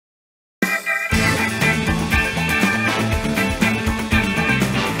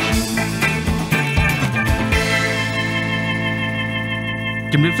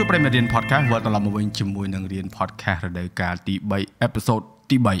ជំរាបសួរប្រិយមិត្តរៀន podcast វិលត្រឡប់មកវិញជាមួយនឹងរៀន podcast រដូវកាលទី3 episode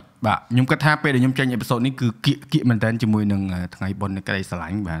ទី3បាទខ្ញុំគិតថាពេលដែលខ្ញុំចេញ episode នេះគឺគៀកមែនតើជាមួយនឹងថ្ងៃបុណ្យនៃក្តីស្រឡា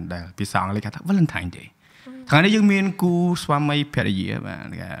ញ់បាទដែលភាសាអង់គ្លេសគេថា Valentine Day ថ្ងៃនេះយើងមានគូស្វាមីភរិយាបាទ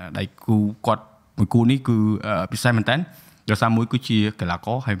ដៃគូគាត់មួយគូនេះគឺពិសេសមែនតើដោយសារមួយគឺជាកីឡាក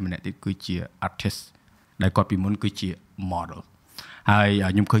រហើយម្នាក់ទៀតគឺជា artist ដែលគាត់ពីមុនគឺជា model ហើយ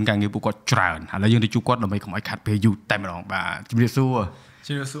ខ្ញុំឃើញការងារពួកគាត់ច្រើនឥឡូវយើងទៅជួបគាត់ដើម្បីកុំឲ្យខាត់ពេលយូរតែម្ដងបាទជំរាបសួរ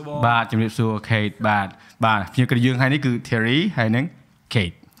បងបាទជំរាបសួរ Kate បាទភ្ញៀវរបស់យើងហើយនេះគឺ Thierry ហើយនឹង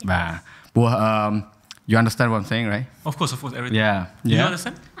Kate បាទព្រោះyou understand what I'm saying right of course everything yeah you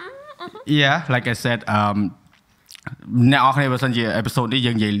understand yeah like I said អ្នកអរគ្នាបើសិនជា episode នេះ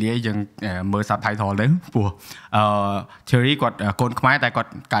យើងនិយាយលាយយើងមើល subtitle ទៅព្រោះThierry គាត់កូនខ្មែរតែគាត់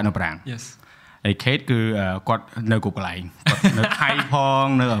កើតនៅប្រាំង yes ហើយ Kate គឺគាត់នៅគ្រប់កន្លែងគាត់នៅថៃផង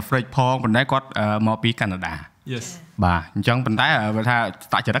នៅអាហ្វ្រិកផងប៉ុន្តែគាត់មកពីកាណាដា yes បាទអញ្ចឹងប៉ុន្តែបើថា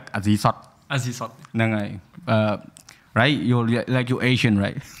តចរិតអាស៊ីសុតហ្នឹងហើយright you like you Asian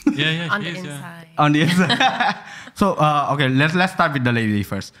right yeah on the inside on the inside so okay let's start with the lady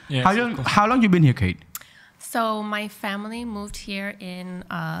first yes, how long you been here Kate so my family moved here in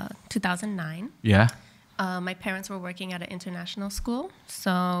 2009 yeah my parents were working at an international school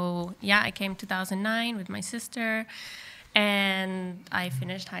so yeah I came 2009 with my sister and I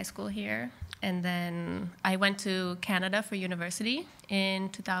finished high school here and then I went to Canada for university in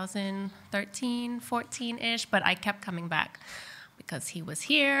 2013 14ish but I kept coming back because he was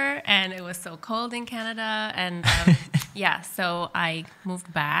here and it was so cold in Canada and yeah so I moved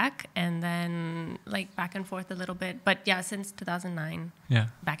back and then like back and forth a little bit but yeah since 2009 yeah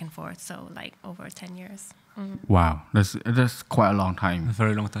back and forth so like over 10 years wow that's quite a long time a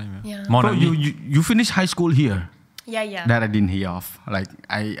very long time yeah more so than you finished high school here yeah that I didn't hear of like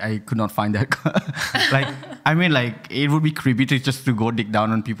I could not find that like I mean like it would be creepy to just to go dig down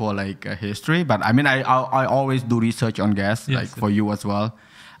on people like history but I mean I always do research on guests yes, like for you as well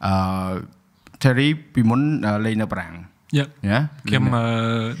Thierry ពីមុនលេងនៅប្រាំង yeah ខ្ញុំ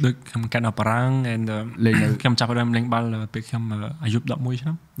ដូចខ្ញុំកាន់នៅប្រាំង and លេងខ្ញុំចាប់ផ្ដើមលេងបាល់ពេលខ្ញុំអាយុ11ឆ្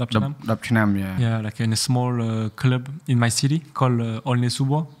នាំ10ឆ្នាំ yeah like in a small club in my city called Olne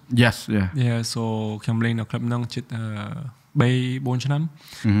Subo yes yeah so ខ្ញុំលេងនៅ club ហ្នឹងជិត3-4 ឆ្នាំ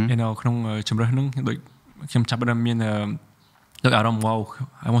and នៅក្នុងជំរើសហ្នឹងដូចខ្ញុំចាប់ផ្ដើមមានដូចអារម្មណ៍ wow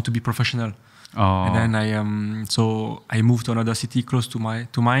I want to be professional and then so I moved to another city close to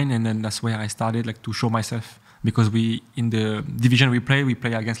mine and then that's where I started like to show myself because we in the division we play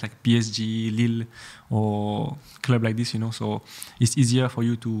against like PSG Lille or club like this you know so it's easier for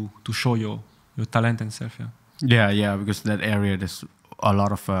you to show your talent and stuff yeah because that area there's a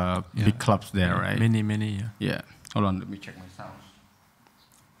lot of big clubs there right many yeah hold on let me check my sound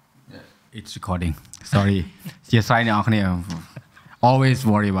yeah it's recording sorry yes I know always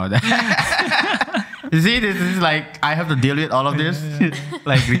worry about that you see this is like I have to deal with all of this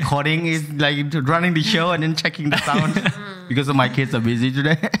like recording is like running the show and then checking the sound because of my kids are busy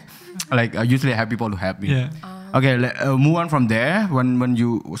today like I usually have people to help me okay move on from there when you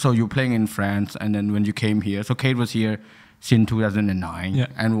so you're playing in France and then when you came here so Kate was here since 2009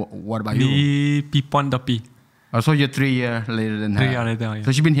 and what about you so you're 3 years later than her 3 years later so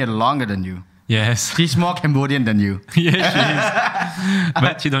she's been here longer than you yes she's more Cambodian than you yes she is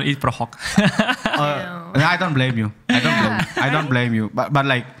but she don't eat prahok I don't blame you I don't blame you but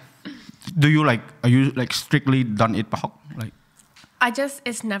like do you like are you like strictly don't eat prahok like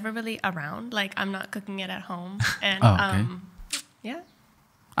it's never really around like I'm not cooking it at home and okay. Yeah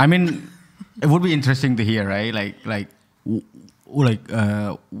I mean it would be interesting to hear right like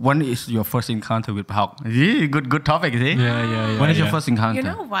when is your first encounter with prahok good topic see yeah when is your first encounter you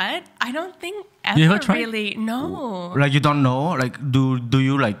know what I don't think ever really no like you don't know like do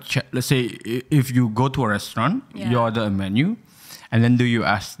you like check, let's say if you go to a restaurant you order a menu and then do you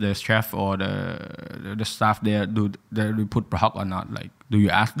ask the chef or the staff there do they put prahok or not like do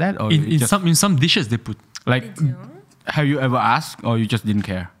you ask that or in some dishes they put like have you ever asked or you just didn't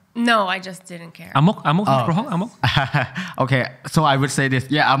care No, I just didn't care. Amok prahok amok. Okay, so I would say this.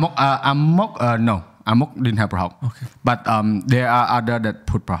 Yeah, amok no. Amok didn't have prahok. Okay. But there are other that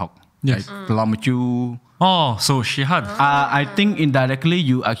put prahok. Yes. Like Lamachu. Oh, so she had. I think indirectly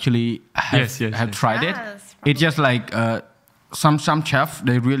you actually have tried it. Yes. It's just like some chefs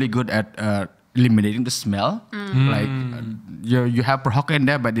they're really good at eliminating the smell. Like you have prahok in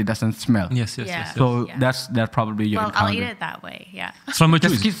there, but it doesn't smell. Yes. So that's probably your encounter. I'll eat it that way. Yeah. So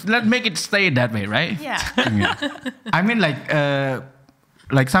let's make it stay that way, right? Yeah. I mean,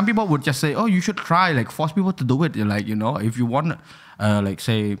 like some people would just say, "Oh, you should try." Like force people to do it. Like you know, if you want, like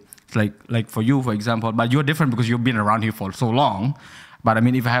say, like for you, for example, but you're different because you've been around here for so long. But I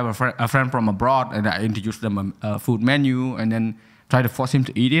mean, if I have a friend from abroad and I introduce them a food menu and then try to force him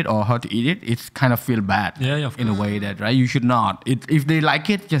to eat it or her to eat it, it's kind of feel bad in a way that, right? You should not. If they like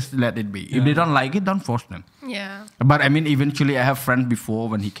it, just let it be. If they don't like it, don't force them. Yeah. But I mean, eventually I have friends before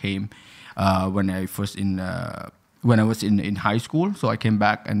when he came, when I was in high school. So I came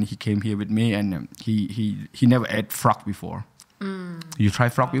back and he came here with me and he never ate frog before. You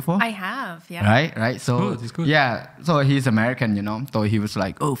tried frog before? I have, yeah. Right. So it's good. Yeah. So he's American, So he was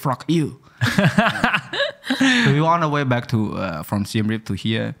like, "Oh, frog, ew." So we were on the way back to from Siem Reap to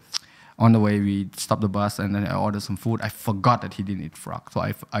here. On the way, we stopped the bus and then I ordered some food. I forgot that he didn't eat frog, so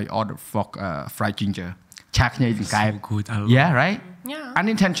I ordered frog fried ginger. So good. Yeah, right. Yeah.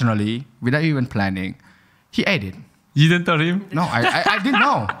 Unintentionally, without even planning, he ate it. You didn't tell him? No, I didn't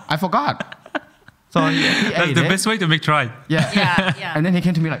know. I forgot. So he That's ate the it. best way to make try. Yeah. And then he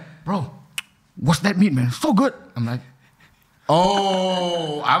came to me like, "Bro, what's that meat, man? So good." I'm like,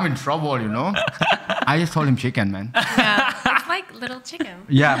 "Oh, I'm in trouble, I just told him chicken, man. Yeah. It's like little chicken.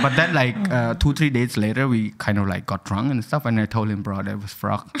 Yeah, but then like 2-3 days later, we kind of like got drunk and stuff. And I told him, "Bro, that was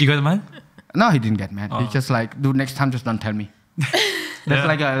frog." You got mad? No, he didn't get mad. He just like, "Dude, next time just don't tell me." That's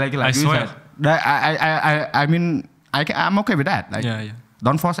like I swear. I mean, I'm okay with that. Like,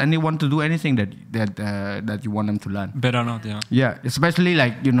 don't force anyone to do anything that you want them to learn. Better not, yeah. Yeah, especially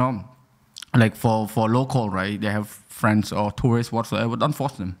like like for local, right? They have friends or tourists whatsoever. Don't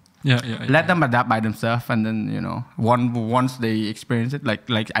force them. Yeah. Let them adapt by themselves, and then once they experience it,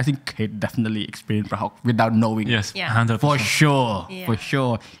 like I think Kate definitely experienced Prahok without knowing. Yes, Yeah. 100%. For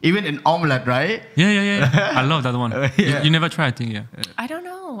sure. Even in omelette, right? Yeah. I love that one. You never tried, I think, yeah. I don't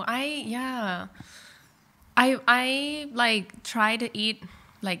know. I like try to eat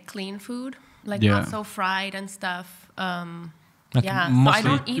like clean food, like not so fried and stuff. Like So I mostly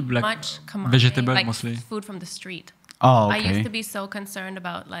don't eat like much vegetable, like mostly. food from the street. Oh, okay. I used to be so concerned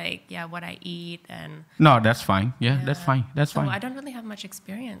about like what I eat and. No, that's fine. Yeah, that's fine. That's so fine. I don't really have much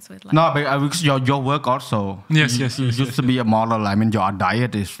experience with like. No, but because your work also. Yes. You used to be a model. I mean, your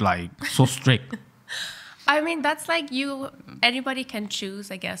diet is like so strict. I mean, that's like anybody can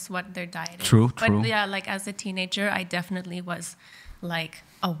choose, I guess, what their diet is. True. But yeah, like as a teenager, I definitely was like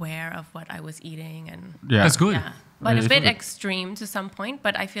aware of what I was eating and. Yeah. That's good. Yeah. But It's a bit good. extreme to some point,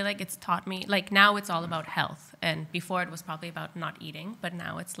 but I feel like it's taught me, like now it's all about health. And before it was probably about not eating, but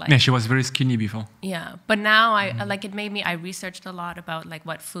now it's like. Yeah, she was very skinny before. Yeah, but now I researched a lot about like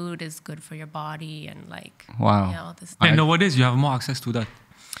what food is good for your body and like. Wow. All this And nowadays you have more access to that.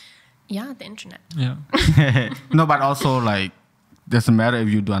 Yeah, the internet. Yeah. No, but also like, doesn't matter if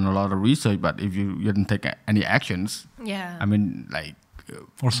you've done a lot of research, but if you didn't take any actions. Yeah. I mean, like.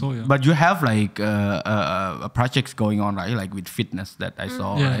 Also, yeah. But you have like projects going on, right? Like with fitness that I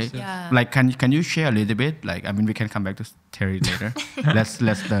saw, Yes, right? yes. Yeah. Like, can you share a little bit? Like, I mean, we can come back to Thierry later. let's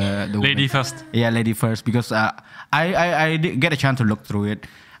the Lady woman. first. Yeah, lady first, because I did get a chance to look through it.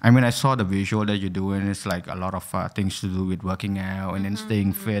 I mean, I saw the visual that you're doing. It's like a lot of things to do with working out and then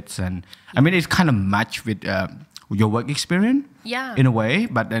staying fit, and I mean, it's kind of matched with your work experience. Yeah. In a way,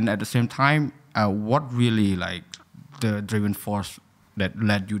 but then at the same time, what really like the driving force that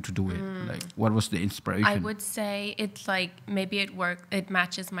led you to do it? Like, what was the inspiration? I would say it's like maybe it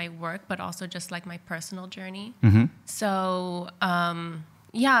matches my work, but also just like my personal journey. So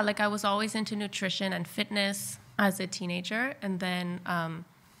yeah, like I was always into nutrition and fitness as a teenager, and then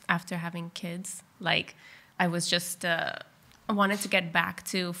after having kids, like I was just I wanted to get back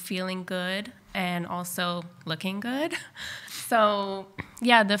to feeling good and also looking good. So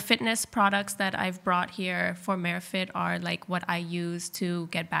yeah, the fitness products that I've brought here for MareFit are like what I use to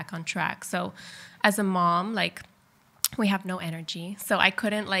get back on track. So as a mom, like we have no energy. So I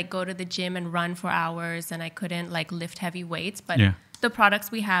couldn't like go to the gym and run for hours, and I couldn't like lift heavy weights. But the products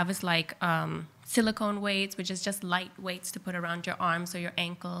we have is like silicone weights, which is just light weights to put around your arms or your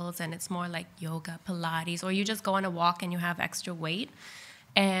ankles. And it's more like yoga, Pilates, or you just go on a walk and you have extra weight.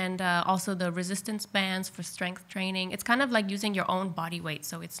 And also the resistance bands for strength training. It's kind of like using your own body weight,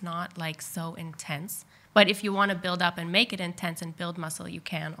 so it's not like so intense. But if you want to build up and make it intense and build muscle, you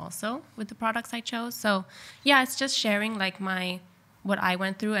can also with the products I chose. So yeah, it's just sharing like what I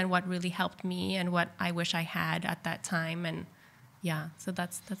went through and what really helped me and what I wish I had at that time. And yeah, so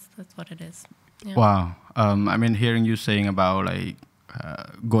that's what it is. Yeah. Wow. I mean, hearing you saying about like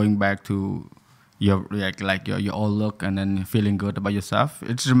going back to your your old look and then feeling good about yourself,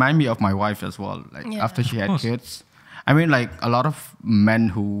 it reminds me of my wife as well. Like after she had kids, I mean, like a lot of men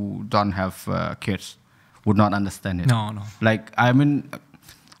who don't have kids would not understand it. No. Like I mean,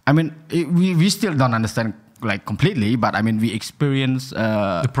 we still don't understand like completely, but I mean we experience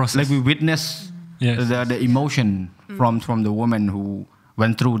the process. Like we witness the emotion from the woman who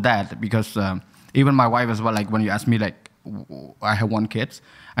went through that. Because even my wife as well, like when you ask me like I have 1 kid,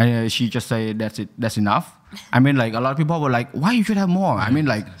 and she just say that's enough. I mean, like a lot of people were like, why you should have more? I mean,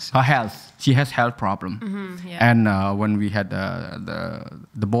 like her health, she has health problem, and when we had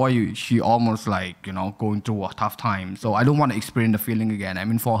the boy, she almost like going through a tough time. So I don't want to experience the feeling again. I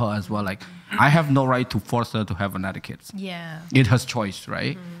mean, for her as well, like I have no right to force her to have another kid. Yeah, it's her choice,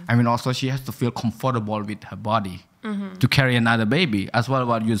 right? I mean, also she has to feel comfortable with her body to carry another baby. As well,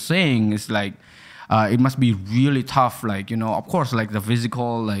 what you're saying is like. It must be really tough, like, of course, like the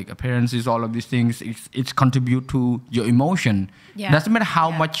physical, like appearances, all of these things, it's contribute to your emotion. Yeah. Doesn't matter how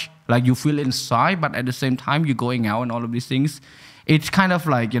much like you feel inside, but at the same time you're going out and all of these things. It's kind of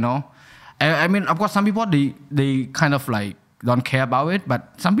like, I mean, of course, some people, they kind of like don't care about it,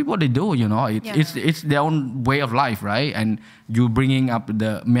 but some people, they do, it's their own way of life, right? And you bringing up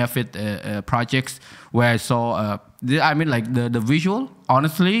the Merfit projects where I saw, I mean, like the visual,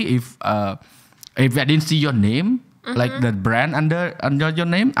 honestly, if I didn't see your name, like the brand under your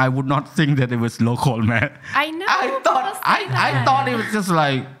name, I would not think that it was local, man. I know. I thought it was just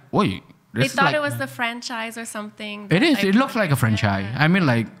like, wait. They thought it was the franchise or something. It is. It looks like a franchise. I mean,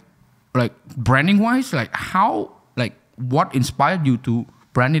 like branding wise, like how, like what inspired you to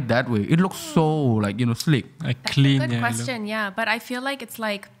brand it that way? It looks so like slick, like clean. That's a good question. Yeah, but I feel like it's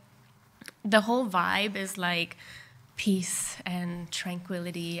like the whole vibe is like peace and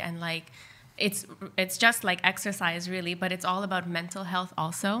tranquility and like. It's just like exercise really, but it's all about mental health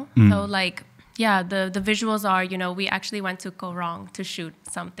also. So like, yeah, the visuals are, we actually went to Go Wrong to shoot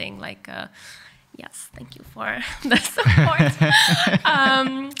something like, yes, thank you for the support.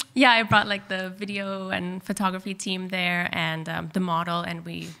 Yeah, I brought like the video and photography team there and the model, and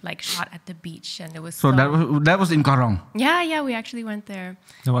we like shot at the beach, and it was so that was in Go Wrong. Yeah, we actually went there.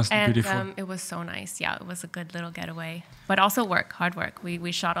 That was beautiful. It was so nice. Yeah, it was a good little getaway, but also hard work.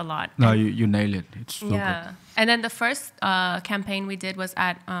 We shot a lot. No, you nailed it. It's so good. And then the first campaign we did was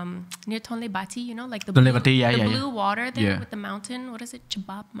at near Tonle-Bati, like the blue water there with the mountain. What is it?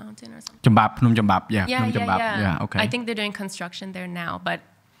 Chabab Mountain or something? Phnom Chambab, Yeah, okay. I think they're doing construction there now, but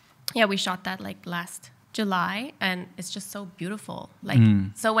yeah, we shot that like last July, and it's just so beautiful. Like,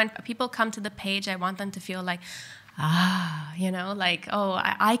 so when people come to the page, I want them to feel like, like, oh,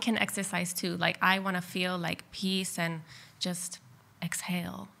 I can exercise too. Like, I want to feel like peace and just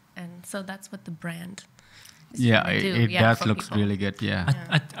exhale. And so that's what the brand it does look really good.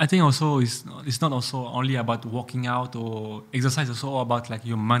 I think also it's not also only about walking out or exercise. It's also about like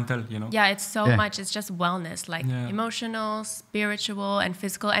your mental, Yeah, it's so much. It's just wellness, like emotional, spiritual, and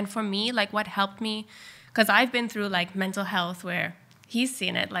physical. And for me, like what helped me, because I've been through like mental health where he's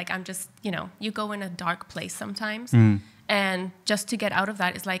seen it. Like I'm just, you go in a dark place sometimes. And just to get out of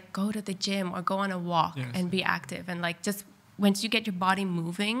that is like go to the gym or go on a walk and be active. And like just once you get your body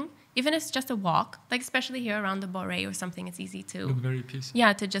moving, even if it's just a walk, like especially here around the Boré or something, it's easy to look very peaceful.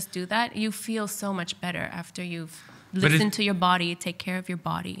 Yeah, to just do that. You feel so much better after you've listened to your body, take care of your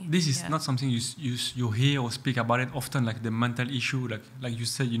body. This is not something you hear or speak about it often, like the mental issue, like you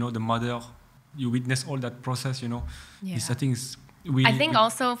said, the mother, you witness all that process, This, I think is I think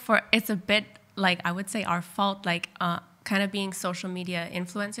also it's a bit like I would say our fault, like kind of being social media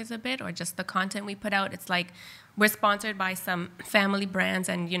influencers a bit, or just the content we put out. It's like we're sponsored by some family brands,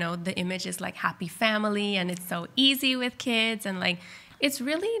 and the image is like happy family, and it's so easy with kids, and like it's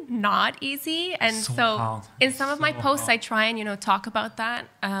really not easy. And so in some of my posts, I try and talk about that.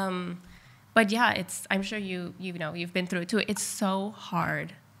 But yeah, I'm sure you've been through it too. It's so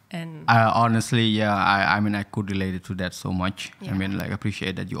hard. And honestly, I mean, I could relate it to that so much. I mean, like,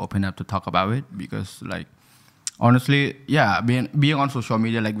 appreciate that you open up to talk about it, because like, honestly, being on social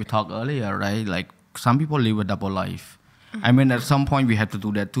media, like we talked earlier, right? Like some people live a double life. I mean, at some point we have to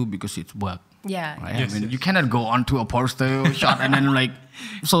do that too, because it's work. Yeah. Right? I mean, you cannot go onto a poster shot and then like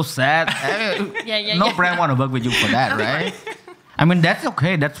so sad. No brand want to work with you for that, right? I mean, that's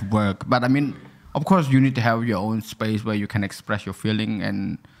okay. That's work. But I mean, of course, you need to have your own space where you can express your feeling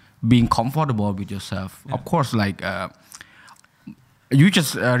and being comfortable with yourself. Of course, like you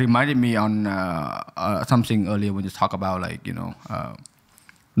just reminded me on something earlier when you talk about like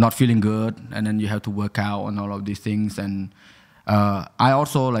not feeling good, and then you have to work out and all of these things. And I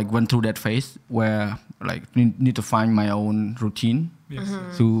also like went through that phase where like need to find my own routine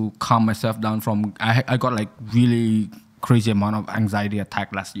to calm myself down from. I got like really crazy amount of anxiety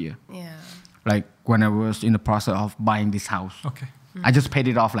attack last year. Yeah. Like when I was in the process of buying this house. Okay. I just paid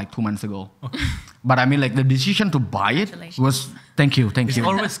it off like 2 months ago. Okay. But I mean, like the decision to buy it was, thank you. It's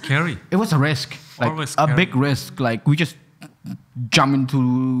always scary. It was a risk, like a big risk. Like we just jump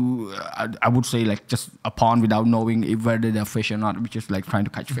into, I would say like just a pond without knowing if whether they're fish or not. We're just like trying to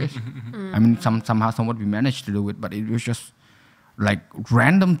catch fish. I mean, somewhat we managed to do it, but it was just like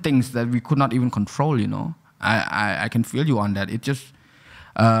random things that we could not even control, you know. I can feel you on that. It just,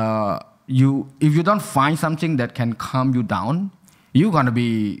 if you don't find something that can calm you down, you're going to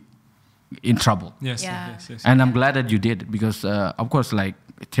be in trouble. Yes. And I'm glad that you did, because of course, like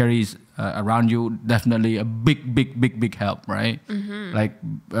Thierry's around you, definitely a big help, right?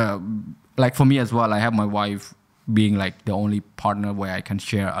 Like for me as well, I have my wife being like the only partner where I can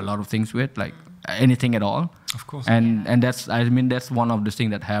share a lot of things with, like anything at all. Of course. And that's, I mean, that's one of the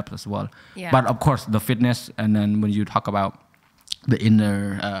things that helps as well. Yeah. But of course, the fitness, and then when you talk about the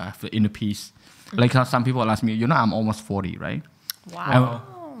inner peace, like some people ask me, you know, I'm almost 40, right? Wow.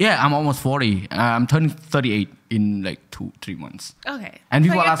 I'm almost 40. I'm turning 38 in like 2-3 months. Okay. And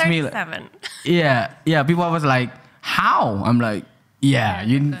people so ask me, like, people was like, how? I'm like,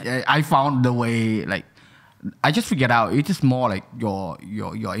 I found the way, like, I just figured out it's just more like your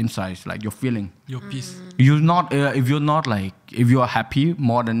insights, like your feeling. Your peace. You're not, if you're happy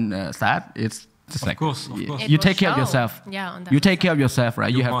more than sad, it's just Of course. you take care of yourself. Yeah, on that you take care of yourself,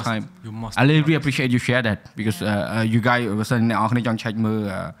 right? You have must, time. you must. I really appreciate you share that, because you guys were saying អ្នកនរគ្នាចង់ check មើល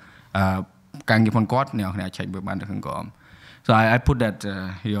ការងារផងគាត់ អ្នកនរគ្នា check មើលបានទៅខាងក្រោម So I put that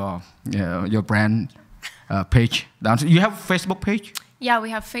your brand page down. You have Facebook page? Yeah, we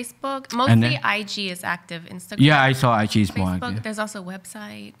have Facebook. Mostly IG is active. Instagram. Yeah, I saw IG is more Facebook. active. There's also a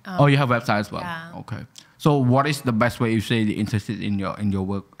website. You have website as well. Yeah. Okay. So what is the best way you say they're interested in your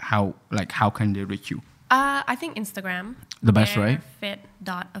work? How can they reach you? I think Instagram. The best, right?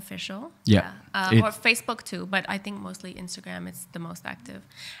 Fit.official. Yeah. Or Facebook too, but I think mostly Instagram is the most active.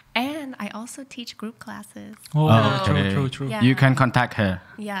 And I also teach group classes. True. Yeah. You can contact her.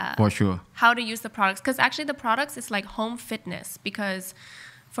 Yeah. For sure. How to use the products. Because actually the products is like home fitness, because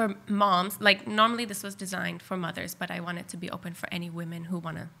for moms, like normally this was designed for mothers, but I want it to be open for any women who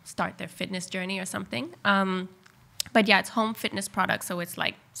want to start their fitness journey or something. But yeah, it's home fitness products. So it's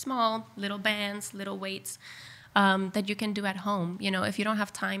like small, little bands, little weights that you can do at home. You know, if you don't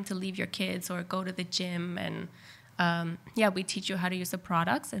have time to leave your kids or go to the gym, and we teach you how to use the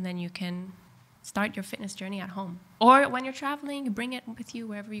products, and then you can start your fitness journey at home. Or when you're traveling, you bring it with you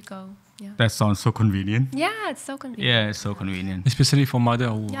wherever you go. Yeah. That sounds so convenient. Yeah, it's so convenient. Yeah, it's so convenient. Especially for mother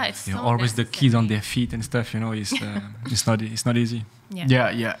who it's so always the kids on their feet and stuff, you know, it's not easy.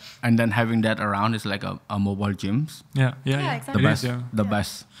 Yeah. And then having that around is like a mobile gyms. Yeah. Exactly. The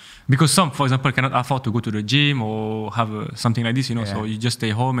best. Because some, for example, cannot afford to go to the gym or have something like this, you know, so you just stay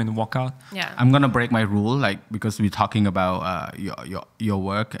home and walk out. Yeah. I'm going to break my rule, like, because we're talking about your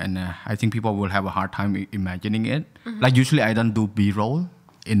work, and I think people will have a hard time imagining it. Like, usually I don't do B-roll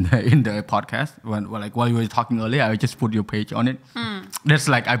in the podcast. While you were talking earlier, I just put your page on it. That's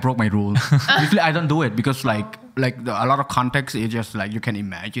like, I broke my rule. Usually I don't do it because a lot of context is just like, you can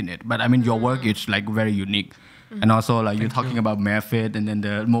imagine it. But I mean, your work is like very unique. And also like you're talking about MareFit and then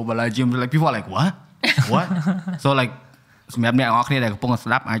the mobile gym, like people are like, what? So like, សម្រាប់អ្នកនរគ្នាដែលកំពុងស្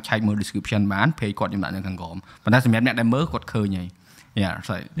ដាប់អាចឆែកមើល description បាន page គាត់ខ្ញុំដាក់នៅខាងក្រោម ប៉ុន្តែសម្រាប់អ្នកដែលមើលគាត់ឃើញហើយ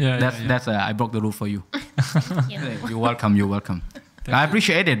that's I broke the rule for you. You're welcome. I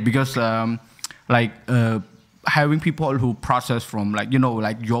appreciate it because having people who process from like, you know,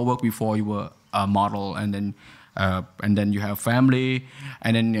 like your work before you were a model, and then you have family,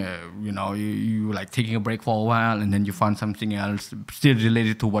 and then you know you like taking a break for a while, and then you find something else still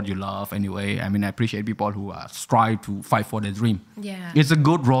related to what you love anyway. I mean, I appreciate people who strive to fight for their dream. It's a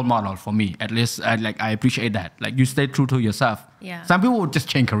good role model for me, at least. I appreciate that, like you stay true to yourself. Some people would just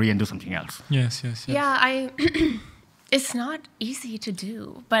change career and do something else. Yes. It's not easy to do,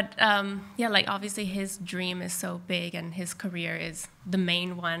 but like obviously his dream is so big and his career is the main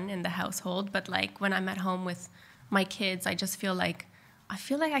one in the household. But like when I'm at home with my kids, I just feel like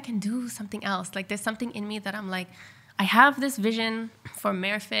I can do something else. Like there's something in me that I'm like, I have this vision for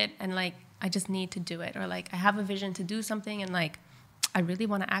MareFit, and like I just need to do it, or like I have a vision to do something, and like I really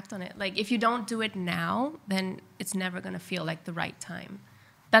want to act on it. Like if you don't do it now, then it's never gonna feel like the right time.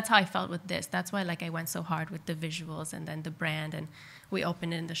 That's how I felt with this. That's why like I went so hard with the visuals and then the brand, and we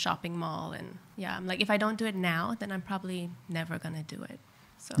opened it in the shopping mall, and I'm like, if I don't do it now, then I'm probably never gonna do it.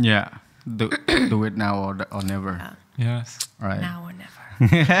 So do it now or never. Yes. Right. Now or never.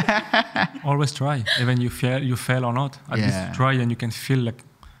 Always try. Even you fail or not, at least try, and you can feel like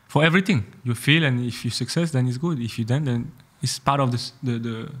for everything you feel, and if you success, then it's good. If you don't, then it's part of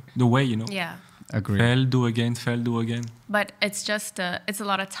the way, you know. Yeah. Agree. Fail, do again. But it's just it's a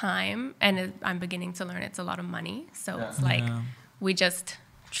lot of time, and I'm beginning to learn it's a lot of money. So it's like we just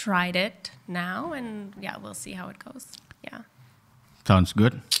tried it now, and we'll see how it goes. Sounds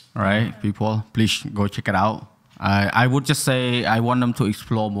good. All right, people, please go check it out. I would just say I want them to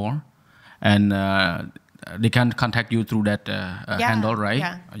explore more, and they can contact you through that handle,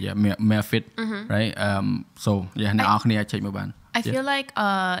 right? Yeah, Merfit, right? So yeah, now check my band. I feel like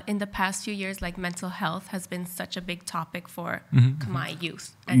in the past few years, like mental health has been such a big topic for Khmer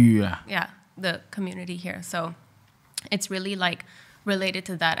youth. And, the community here. So it's really like related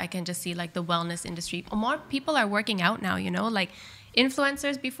to that. I can just see like the wellness industry. More people are working out now, you know, like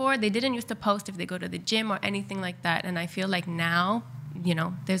influencers before, they didn't used to post if they go to the gym or anything like that. And I feel like now, you know,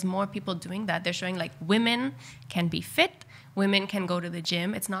 there's more people doing that. They're showing like women can be fit. Women can go to the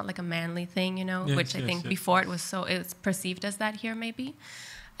gym. It's not like a manly thing, you know, which I think before it was perceived as that here maybe.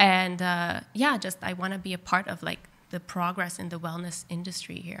 And just I want to be a part of like the progress in the wellness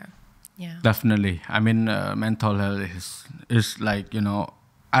industry here. Yeah. Definitely. I mean, mental health is like, you know,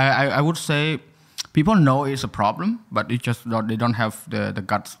 I would say people know it's a problem, but they don't have the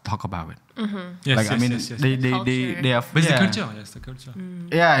guts to talk about it. Yes, like, I mean, they have. But it's the culture. Yes, the culture.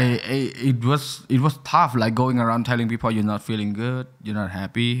 Yeah, it was tough. Like going around telling people you're not feeling good, you're not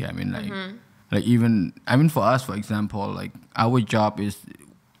happy. I mean, like even for us, for example, like our job is,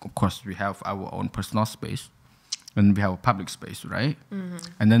 of course, we have our own personal space, and we have a public space, right?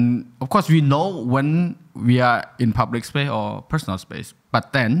 And then, of course, we know when we are in public space or personal space.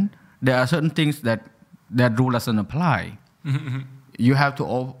 But then there are certain things that rule doesn't apply. You have to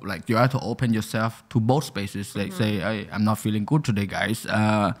open yourself to both spaces. Like say, hey, I'm not feeling good today, guys.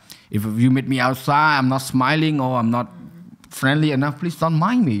 If you meet me outside, I'm not smiling or I'm not friendly enough, please don't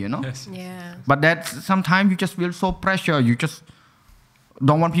mind me, you know? Yes. Yeah. But that sometimes you just feel so pressure. You just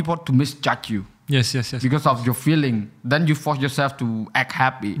don't want people to misjudge you. Yes. Because of your feeling. Then you force yourself to act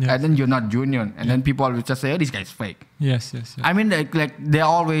happy. Yes. And then you're not genuine. And then people will just say, oh, this guy's fake. Yes. I mean, like there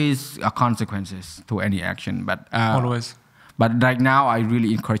always are consequences to any action. But Always. But right now, I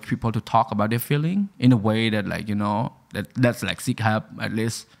really encourage people to talk about their feeling in a way that, like, you know, that's like seek help at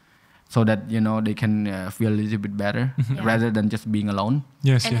least, so that, you know, they can feel a little bit better rather than just being alone.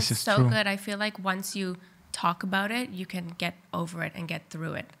 Yes, and yes, it's so true. good. I feel like once you talk about it, you can get over it and get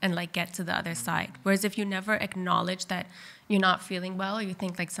through it and like get to the other side. Whereas if you never acknowledge that you're not feeling well or you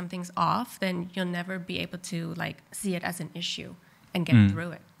think like something's off, then you'll never be able to like see it as an issue and get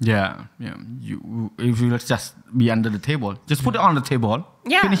through it. Yeah. If you just be under the table, just put it on the table,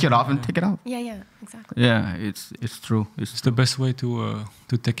 finish it off and take it out. Yeah, exactly. Yeah, it's true. It's the best way to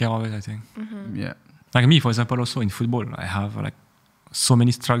take care of it, I think. Yeah. Like me, for example, also in football, I have like so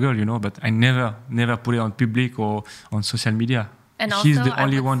many struggles, you know, but I never put it on public or on social media. And She's also, the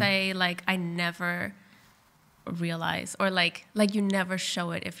only I would one. say like I never realize or like you never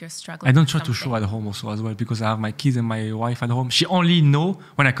show it if you're struggling. I don't with try to something. show at home also as well because I have my kids and my wife at home. She only know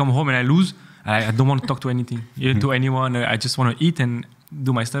when I come home and I lose. I don't want to talk to anything, to anyone. I just want to eat and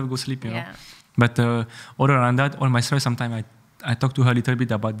do my stuff, go sleep, you know. But other than that, all my stress, sometimes I talk to her a little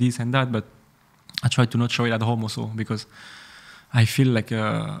bit about this and that, but I try to not show it at home also because I feel like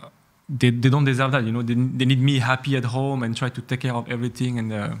they don't deserve that, you know. They need me happy at home and try to take care of everything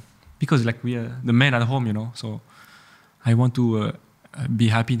and because like we are the men at home, you know. So I want to be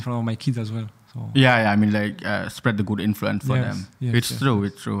happy in front of my kids as well. So. Yeah. I mean, like spread the good influence for them. Yes, it's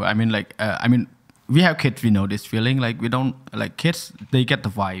true. I mean, like we have kids. We know this feeling. Like we don't like kids. They get the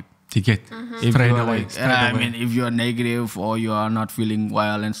vibe. They get straight away. I mean, if you're negative or you are not feeling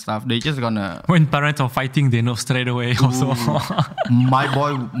well and stuff, they just gonna. When parents are fighting, they know straight away. Also,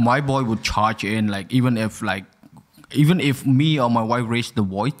 my boy would charge in. Like even if me or my wife raise the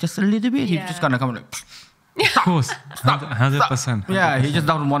voice just a little bit, he's just gonna come like. Of course, 100%. Yeah, he just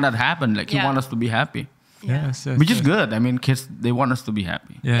doesn't want that to happen. Like he wants us to be happy. Yes, which is good. I mean, kids, they want us to be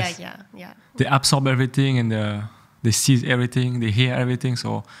happy. Yes. Yeah. They absorb everything and they see everything, they hear everything.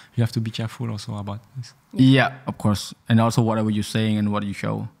 So you have to be careful also about this. Yeah, of course. And also whatever you're saying and what you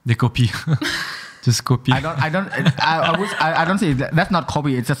show. They copy. Just copy. I don't say that's not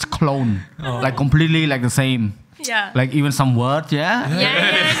copy. It's just clone. Like completely like the same. Yeah. Like even some words,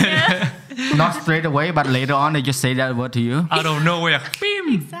 Yeah. Not straight away, but later on they just say that word to you. Out of nowhere.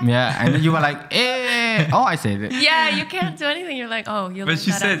 Exactly. Yeah, and then you were like, eh. Oh, I said it. Yeah, you can't do anything. You're like, oh, you. But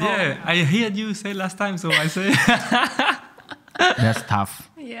she said, I heard you say last time, so I say. That's tough.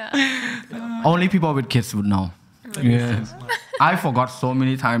 Yeah. Only people with kids would know. Yeah. I forgot so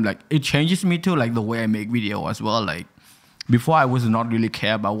many times. Like it changes me too. Like the way I make video as well. Like before, I was not really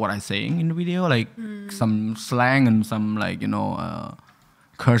care about what I'm saying in the video. Like some slang and some like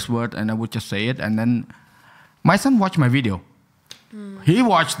curse word, and I would just say it. And then my son watched my video. He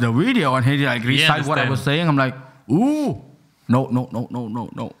watched the video and he like recite what I was saying. I'm like, ooh,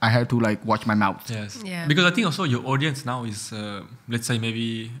 no. I have to like watch my mouth. Yes. Yeah. Because I think also your audience now is, let's say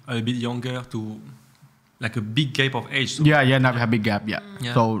maybe a bit younger to like a big gap of age. So Yeah, now we have big gap. Yeah.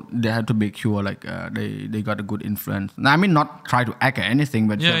 So they have to make sure like they got a good influence. I mean, not try to act at anything,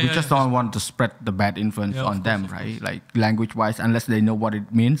 but we just don't want to spread the bad influence on them, right? Like language wise, unless they know what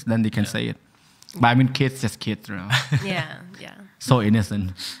it means, then they can say it. But I mean, kids, just kids, you know. Yeah. So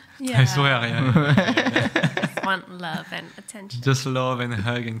innocent. Yeah. I swear, yeah. Just want love and attention. Just love and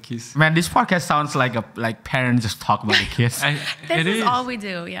hug and kiss. Man, this podcast sounds like parents just talk about the kids. This is all we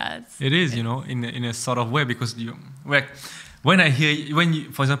do, yes. It is, you know, in a sort of way, because when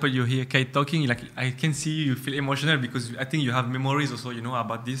you, for example, you hear Kate talking, like I can see you feel emotional because I think you have memories also, you know,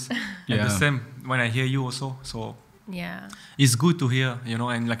 about this. And the same when I hear you also. So it's good to hear, you know,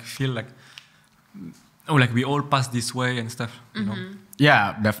 and like feel like like we all pass this way and stuff, you know.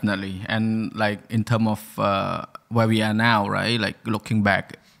 Yeah, definitely. And like in terms of where we are now, right? Like looking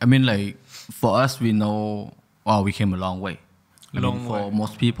back, I mean, like for us, we know, we came a long way. For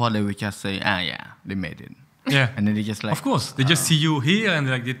most people, they would just say, they made it. Yeah. And then they just like... Of course. They just see you here and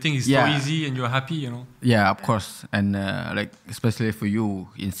like they think it's so easy and you're happy, you know. Yeah, of course. And like especially for you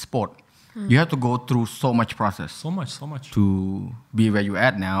in sport, you have to go through so much process. So much. To be where you're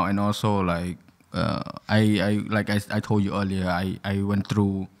at now. And also like... I told you earlier, I went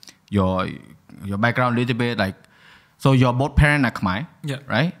through your background a little bit, like, so your both parents are Khmer,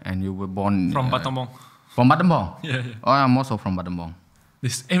 right? And you were born from Battambang. From Battambang? Yeah. Oh, I'm also from Battambang.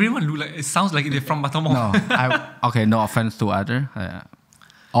 Everyone look like, it sounds like they're from Battambang. No, okay, no offense to other.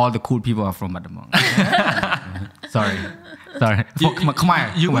 All the cool people are from Battambang. Sorry.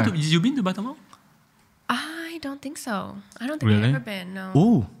 Khmer. You've been to Battambang? I don't think so. I don't think I've ever been, no.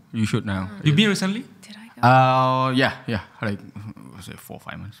 Ooh, you should now. You've been recently? Did I go? Yeah. Like, was it 4 or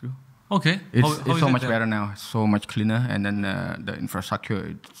 5 months ago? Okay. It's so much better now. It's so much cleaner. And then the infrastructure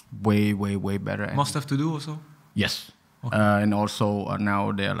is way better. More stuff to do also? Yes. Okay. And also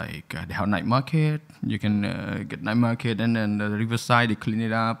now they're like, they have night market. You can get night market. And then the riverside, they clean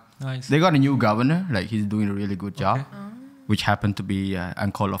it up. Nice. They got a new governor. Like, he's doing a really good job. Which happened to be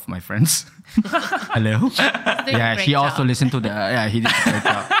uncle of my friends. Hello. She also listened to he did a great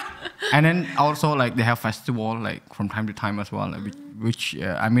job. And then also like they have festival like from time to time as well, like, which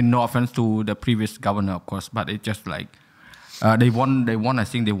I mean, no offense to the previous governor, of course, but it's just like they won. I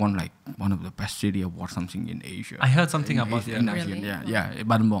think they won like one of the best city awards, something in Asia. I heard something about that. Really? Yeah,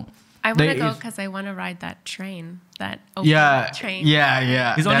 Battambang. I want to go because I want to ride that train, that open train.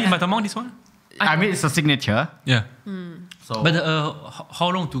 Yeah. Is only in Battambang this one? I mean, it's a signature. Yeah. So, but how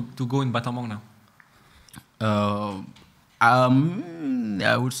long to go in Battambang now?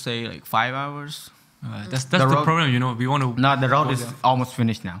 I would say like 5 hours. That's the problem, you know. We want to. No, the road is almost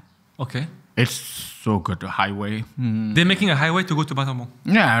finished now. Okay. It's so good, the highway. They're making a highway to go to Battambang.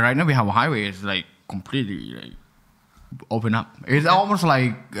 Yeah, right now we have a highway. It's like completely like open up. It's almost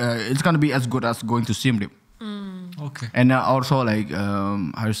like it's gonna be as good as going to Siem Reap. Okay. And also like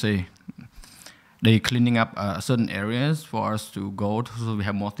how to say, they cleaning up certain areas for us to go to, so we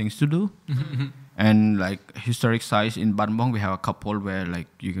have more things to do. And like historic sites in Battambang, we have a couple where like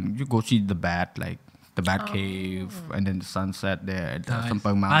you go see the bat, like the bat cave, and then the sunset there at the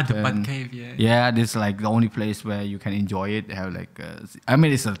Sampang Mountain. The bat cave, Yeah, this is like the only place where you can enjoy it. They have like, I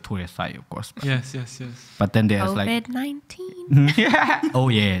mean, it's a tourist site, of course. Yes. But then there's like COVID-19. Oh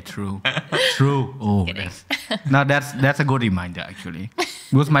yeah, true. Oh, now that's a good reminder actually,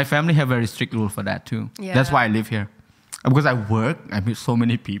 because my family have very strict rule for that too. Yeah. That's why I live here. Because I work, I meet so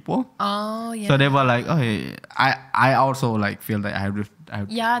many people. Oh yeah. So they were like, I also like feel that I have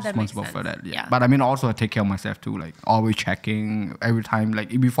responsible for that. Yeah. But I mean also I take care of myself too, like always checking every time. Like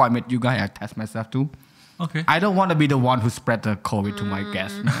before I met you guys, I test myself too. Okay. I don't want to be the one who spread the COVID to my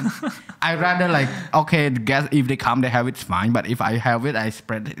guests, man. I rather like, okay, the guests, if they come, they have it, fine. But if I have it, I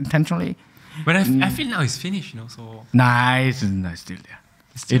spread it intentionally. But I feel now it's finished, you know. So nice, still there.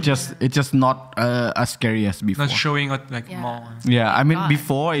 It's just not as scary as before. Not showing it like more. Yeah, I mean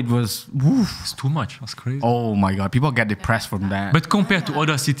before it was. It's too much. That's crazy. Oh my God, people get depressed from that. But compared to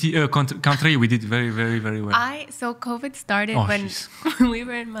other country, we did very, very, very well. So COVID started when we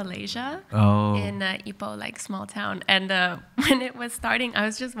were in Malaysia, in Ipoh, like small town, and when it was starting, I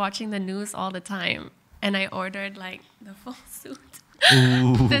was just watching the news all the time, and I ordered like the full suit.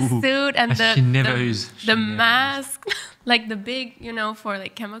 The suit and the mask, like the big, you know, for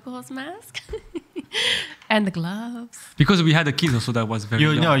like chemicals mask. And the gloves. Because we had a kid, so that was very.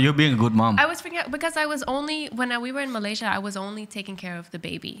 You're being a good mom. I was freaking out because I was only we were in Malaysia. I was only taking care of the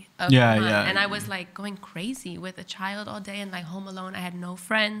baby. And I was like going crazy with a child all day and like home alone. I had no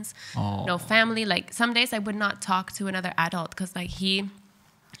friends, no family. Like some days I would not talk to another adult because like he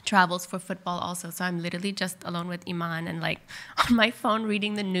travels for football also. So I'm literally just alone with Iman and like on my phone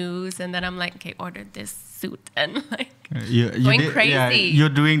reading the news. And then I'm like, okay, order this suit and like going crazy. Yeah, you're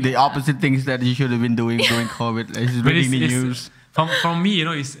doing the opposite things that you should have been doing during COVID. Like, reading the news. From me,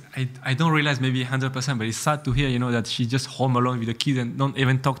 I don't realize maybe 100%, but it's sad to hear, that she's just home alone with the kids and don't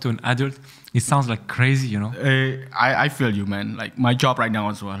even talk to an adult. It sounds like crazy, I feel you, man. Like my job right now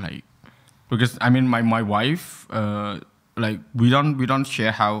as well, like because I mean my wife, like we don't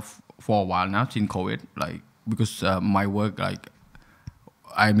share house for a while now since COVID, like because my work, like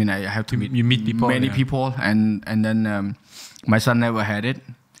I mean I have to meet people, many people, and then my son never had it.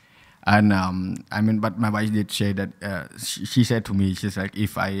 And I mean, but my wife did say that she said to me, she's like,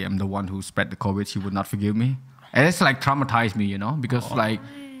 if I am the one who spread the COVID, she would not forgive me. And it's like traumatized me,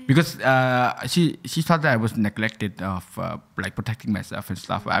 because she thought that I was neglected of like protecting myself and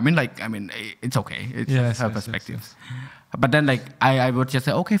stuff. I mean, it's okay. It's her perspective. Yes. But then like I would just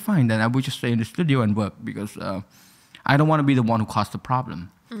say, okay, fine. Then I would just stay in the studio and work because I don't want to be the one who caused the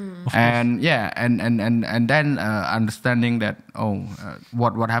problem. And and then understanding that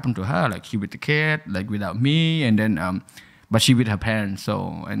what happened to her, like she with the kid, like without me, and then but she with her parents,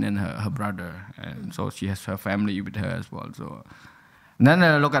 so and then her brother, and so she has her family with her as well. So and then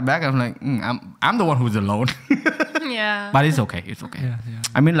I look back, I'm like I'm the one who's alone. Yeah, but it's okay. It's okay. Yeah.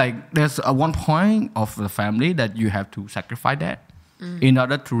 I mean, like there's one point of the family that you have to sacrifice that in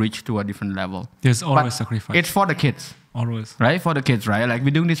order to reach to a different level. There's always sacrifice. It's for the kids. Always. Right? For the kids, right? Like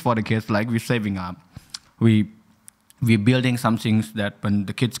we're doing this for the kids, like we're saving up. We're building some things that when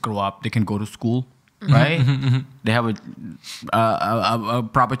the kids grow up, they can go to school, right? They have a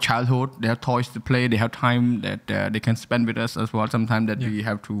proper childhood. They have toys to play. They have time that they can spend with us as well. Sometimes that we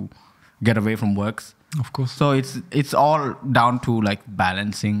have to get away from works. Of course. So it's all down to like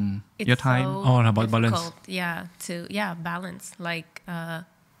balancing your time. So all about balance. Yeah, balance. Like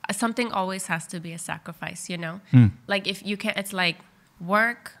something always has to be a sacrifice, Like if you can, it's like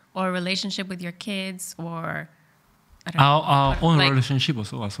work or relationship with your kids or our own relationship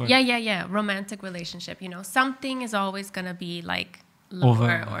also as well. Yeah. Romantic relationship, Something is always gonna be like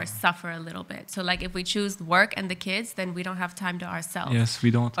lower or suffer a little bit. So like if we choose work and the kids, then we don't have time to ourselves. Yes,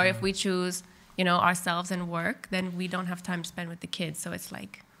 we don't. Or if we choose, ourselves and work, then we don't have time to spend with the kids. So it's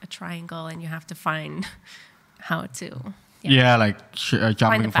like a triangle, and you have to find how to. Yeah, like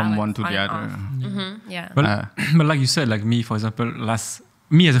jumping from one to the other. Yeah. But like you said, like me, for example,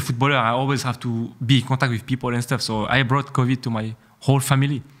 me as a footballer, I always have to be in contact with people and stuff. So I brought COVID to my whole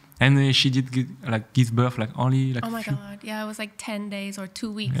family. And she did give birth only oh my God. Yeah, it was like 10 days or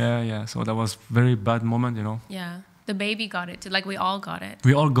 2 weeks. Yeah. So that was very bad moment, Yeah. The baby got it too. Like we all got it.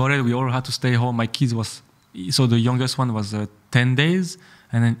 We all got it. We all had to stay home. My kids so the youngest one was 10 days.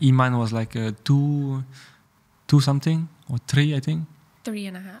 And then Iman was like 2 something. Or 3, I think.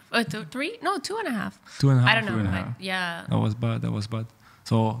 3.5. 3? No, 2.5. 2.5. I don't know. Yeah. That was bad.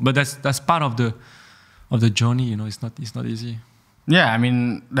 So, but that's part of the journey. It's not easy. Yeah, I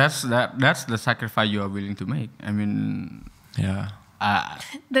mean that's the sacrifice you are willing to make. I mean, yeah.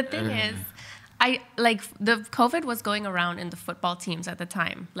 The thing is, I like the COVID was going around in the football teams at the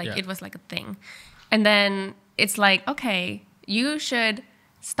time. Like it was like a thing, and then it's like, okay, you should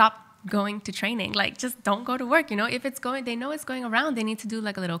stop going to training, like just don't go to work, if it's going, they know it's going around, they need to do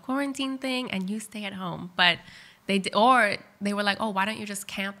like a little quarantine thing and you stay at home. But they were like, oh, why don't you just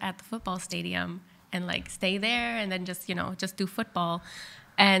camp at the football stadium and like stay there and then just just do football,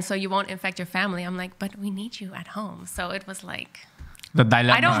 and so you won't infect your family. I'm like, but we need you at home. So it was like the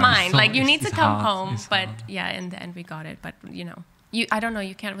dilemma. I don't mind, like you need to come home, but hard. Yeah, in the end we got it. But I don't know,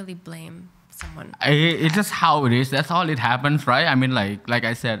 you can't really blame someone. It's just how it is. That's all it happens, right? I mean, like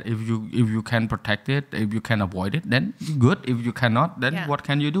I said, if you can protect it, if you can avoid it, then good. If you cannot, then what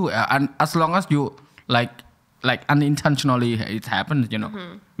can you do? And as long as you like unintentionally it happens,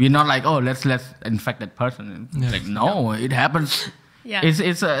 we're not like, oh, let's infect that person. Yes. Like no, it happens. Yeah,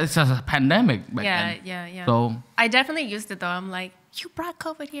 it's a pandemic. Yeah. So I definitely used it though. I'm like, you brought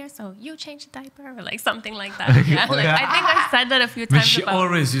COVID here, so you changed the diaper, or like something like that. Yeah, I think I said that a few times. But she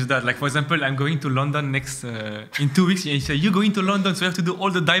always used that. Like for example, I'm going to London next in 2 weeks, and she said, "You're going to London, so you have to do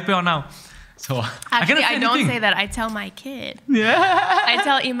all the diaper now." So actually, I don't say that. I tell my kid. Yeah. I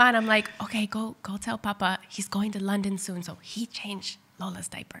tell Iman, I'm like, okay, go tell Papa he's going to London soon, so he changed Lola's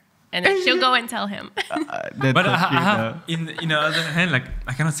diaper. And then she'll go and tell him. But I have, in the other hand, like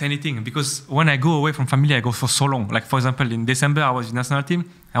I cannot say anything because when I go away from family, I go for so long. Like for example, in December, I was in national team.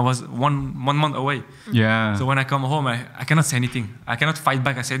 I was one month away. Yeah. So when I come home, I cannot say anything. I cannot fight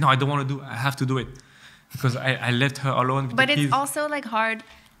back. I say, no, I don't want to do. I have to do it because I left her alone. With but the it's kids. also like hard.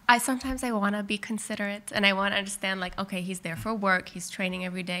 Sometimes I want to be considerate and I want to understand like, okay, he's there for work. He's training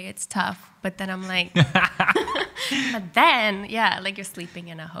every day. It's tough. But then I'm like, but then, yeah, like you're sleeping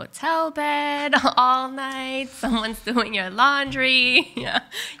in a hotel bed all night. Someone's doing your laundry. Yeah.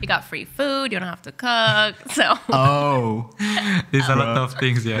 You got free food. You don't have to cook. So. Oh. There's a lot of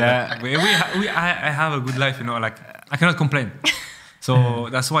things. Yeah. I have a good life, you know, like I cannot complain. So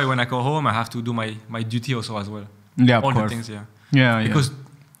that's why when I go home, I have to do my duty also as well. Yeah, of all course. the things, yeah. Yeah, because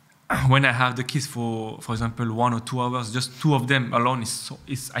when I have the kids for example 1 or 2 hours, just 2 of them alone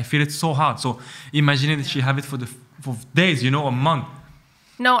I feel it's so hard. So imagine that she have it for days, you know, a month.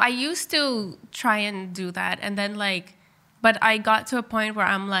 No, I used to try and do that, and then like, but I got to a point where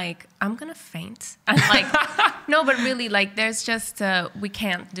I'm like, I'm gonna faint. I'm like, no, but really, like, there's just we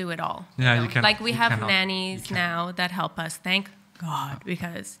can't do it all. Yeah, you can't. Like we have nannies now that help us. Thank God,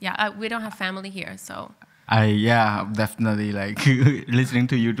 because we don't have family here, so. Definitely like listening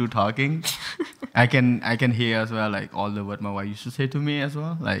to you two talking. I can hear as well like all the words my wife used to say to me as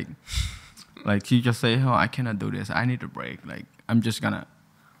well. Like she just say, "Oh, I cannot do this. I need a break. Like I'm just gonna."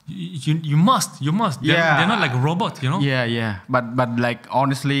 You must. They're not like robots, you know. Yeah. But like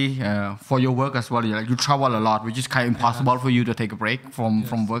honestly, for your work as well, you travel a lot, which is kind of impossible for you to take a break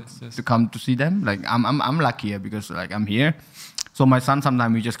from work to come to see them. Like I'm luckier because like I'm here. So my son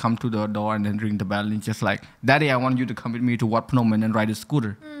sometimes he just come to the door and then ring the bell and he's just like, Daddy, I want you to come with me to Wat Phnom and then ride a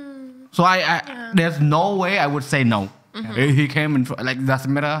scooter. So there's no way I would say no. He came and like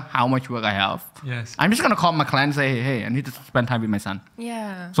doesn't matter how much work I have. Yes. I'm just gonna call my client and say, hey, I need to spend time with my son.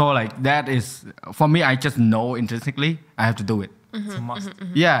 Yeah. So like that is for me. I just know intrinsically I have to do it. It's a must.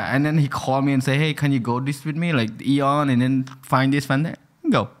 Yeah, and then he called me and say, hey, can you go this with me, like Eon, and then find this, find that,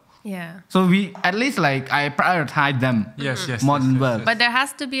 go. Yeah. So we at least like I prioritize them. Yes. More than work. But there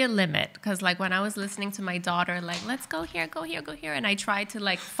has to be a limit because like when I was listening to my daughter, like let's go here, and I tried to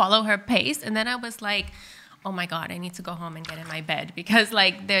like follow her pace, and then I was like, oh my God, I need to go home and get in my bed because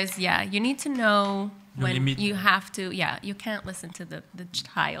like you need to know when you have to. Yeah, you can't listen to the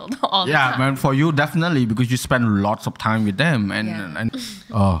child all the time. Yeah, man, for you definitely because you spend lots of time with them and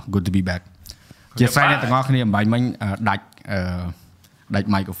oh, good to be back. Just sign it. ទាំងអស់គ្នាបាញ់មិញដាច់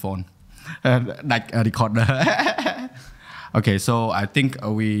microphone ដាច់ recorder. Okay, so I think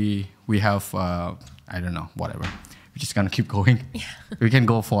we have I don't know, whatever. We're just gonna keep going. Yeah. We can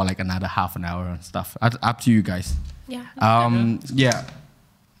go for like another half an hour and stuff. Up to you guys. Yeah.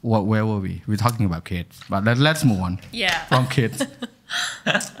 Where were we? We're talking about kids, but let's move on. Yeah. From kids.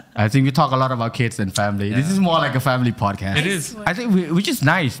 I think we talk a lot about kids and family. This is more like a family podcast. It is. I think which is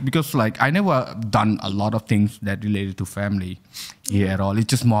nice because like I never done a lot of things that related to family here at all.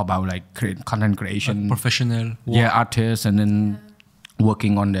 It's just more about like content creation, like professional work. Yeah, artists, and then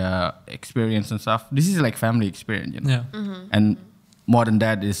working on their experience and stuff. This is like family experience, you know? Yeah. And more than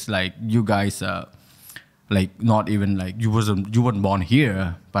that is like you guys like not even like you weren't born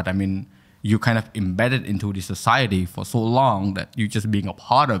here, but I mean you kind of embedded into the society for so long that you just being a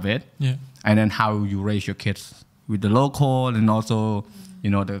part of it. Yeah. And then how you raise your kids with the local and also you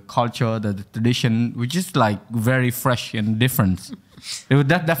know the culture, the tradition, which is like very fresh and different. It was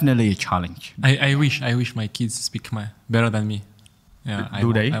definitely a challenge. I wish my kids speak Khmer better than me. Yeah.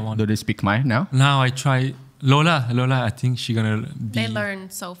 Do they speak Khmer now? Now I try. Lola, I think she's gonna be. They learn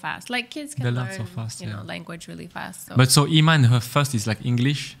so fast. Like kids can learn so fast, you know, language really fast. So. But so Iman, her first is like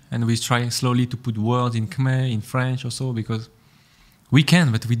English, and we're trying slowly to put words in Khmer, in French also because we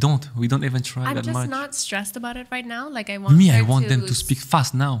can, but we don't. We don't even try I'm that much. I'm just not stressed about it right now. Like I want them to speak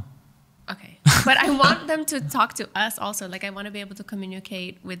fast now. Okay. But I want them to talk to us also. Like I want to be able to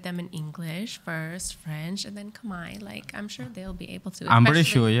communicate with them in English first, French, and then Khmer. Like I'm sure they'll be able to. I'm pretty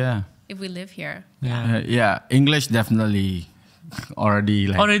sure, yeah. If we live here. Yeah. English definitely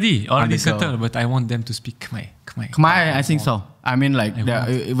already settled, but I want them to speak Khmer. Khmer, I think so. I mean, like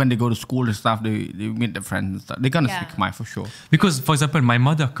when they go to school and stuff, they meet their friends and stuff. They're gonna speak Khmer for sure. Because, for example, my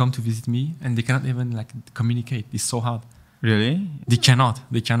mother come to visit me and they cannot even like communicate. It's so hard. Really? They cannot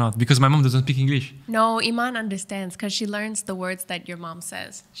because my mom doesn't speak English. No, Iman understands because she learns the words that your mom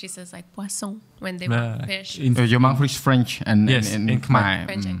says. She says like poisson when they want fish. Your mom speaks French and Khmer.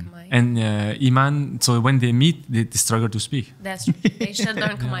 French and Khmer. And Iman, so when they meet, they struggle to speak. That's true. They should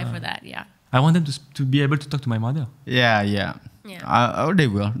learn Khmer for that. Yeah. I want them to be able to talk to my mother. Yeah. They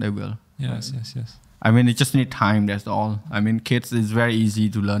will. Yes. I mean, it just need time. That's all. I mean, kids is very easy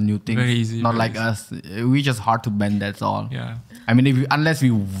to learn new things. Very easy. Not very like easy. us. We just hard to bend. That's all. Yeah. I mean, unless we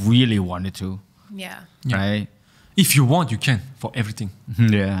really wanted to, Yeah. right? If you want, you can for everything.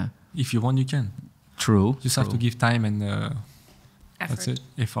 Yeah. If you want, you can. True. Just have to give time and that's Effort. it.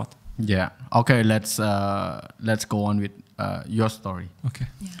 Effort. Yeah. Okay. Let's go on with your story. Okay.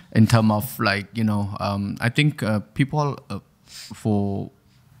 Yeah. In terms of like I think people for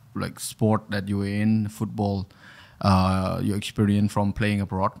like sport that you're in, football, your experience from playing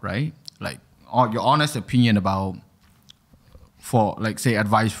abroad, right? Like your honest opinion about, for like say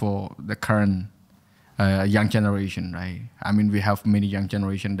advice for the current young generation, right? I mean, we have many young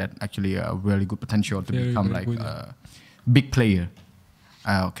generation that actually are really good potential to become very like good. a big player.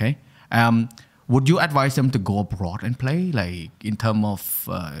 Okay. Would you advise them to go abroad and play, like in terms of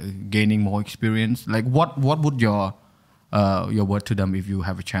gaining more experience? Like what would your word to them if you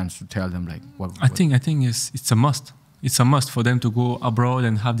have a chance to tell them, like what? I think it's a must. It's a must for them to go abroad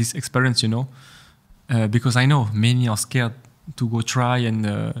and have this experience, because I know many are scared to go try and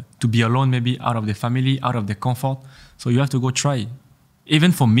to be alone, maybe out of their family, out of their comfort. So you have to go try.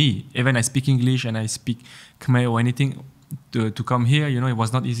 Even for me, even I speak English and I speak Khmer or anything, to come here, it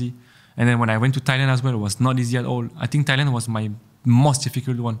was not easy. And then when I went to Thailand as well, it was not easy at all. I think Thailand was my most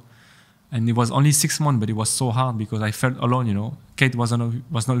difficult one. And it was only 6 months, but it was so hard because I felt alone, Kate was not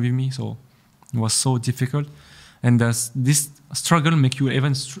with me, so it was so difficult. And this struggle make you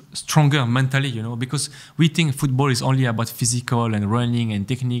even stronger mentally, because we think football is only about physical and running and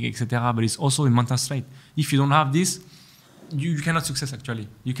technique, etc. But it's also a mental state. If you don't have this, you cannot success actually.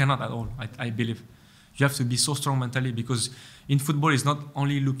 You cannot at all, I believe. You have to be so strong mentally, because in football it's not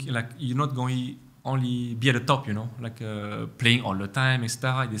only looking like you're not going only be at the top, like playing all the time,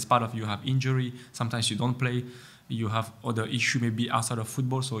 etc. It's part of you have injury. Sometimes you don't play. You have other issue maybe outside of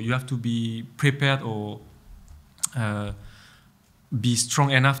football. So you have to be prepared or be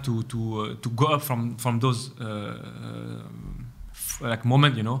strong enough to go up from those like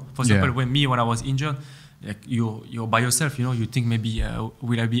moment. For example, when I was injured, like you're by yourself. You think maybe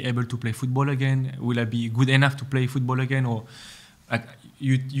will I be able to play football again? Will I be good enough to play football again? Or like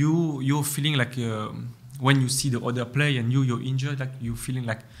you're feeling like when you see the other play and you're injured, like you feeling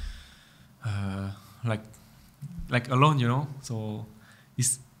like alone. So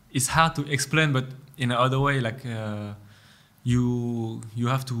it's hard to explain, but in another way, like you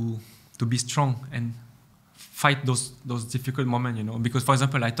have to be strong and fight those difficult moments, because for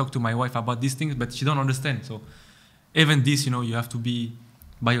example, I talk to my wife about these things, but she don't understand. So even this, you have to be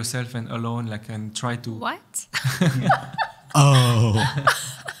by yourself and alone, like, and try to What?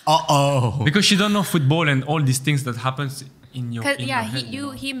 because she don't know football and all these things that happens in your Yeah, head,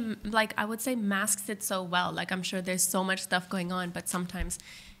 he like I would say masks it so well. Like I'm sure there's so much stuff going on, but sometimes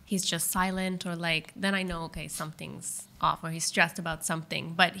he's just silent, or like then I know, okay, something's off, or he's stressed about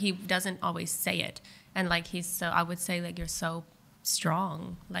something, but he doesn't always say it. And like he's so, I would say like you're so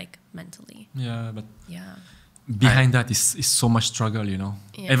strong, like mentally. Yeah, but Yeah. behind that is so much struggle, Yeah.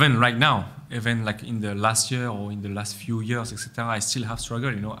 Even right now, even like in the last year or in the last few years, etc. I still have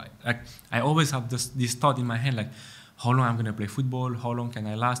struggle, I always have this thought in my head, like how long I'm gonna play football, how long can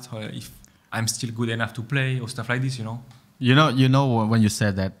I last, if I'm still good enough to play or stuff like this, You know when you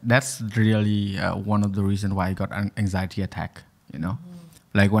said that, that's really one of the reasons why I got an anxiety attack.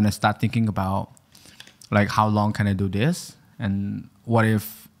 Like when I start thinking about like how long can I do this, and what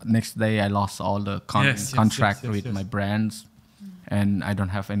if next day I lost all the contract with my brands, and I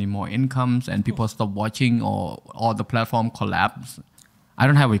don't have any more incomes, and people stop watching, or all the platform collapse. I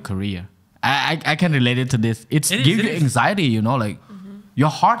don't have a career. I can relate it to this. It gives you anxiety, like your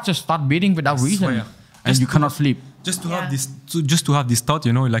heart just start beating without reason, and you cannot sleep. Just to have this, just to have this thought,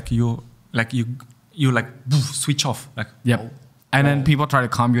 like you switch off, like and then people try to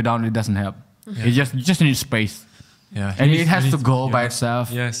calm you down. It doesn't help. You just need space. Yeah, and it has to go by itself.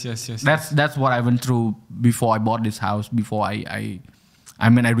 Yes. That's what I went through before I bought this house. Before I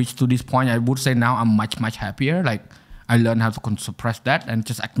reached to this point, I would say now I'm much happier. Like I learned how to suppress that and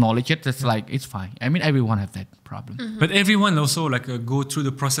just acknowledge it. It's like it's fine. I mean, everyone has that problem. Mm-hmm. But everyone also like go through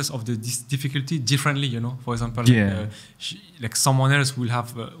the process of this difficulty differently. For example, like someone else will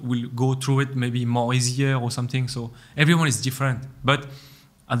go through it maybe more easier or something. So everyone is different. But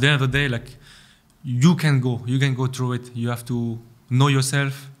at the end of the day, like you can go through it. You have to know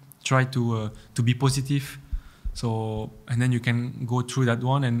yourself, try to be positive. So, and then you can go through that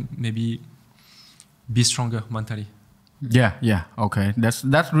one and maybe be stronger mentally. Yeah. Okay,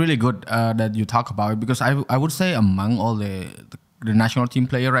 that's really good that you talk about it, because I would say among all the national team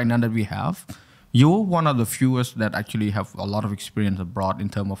player right now that we have, you're one of the fewest that actually have a lot of experience abroad in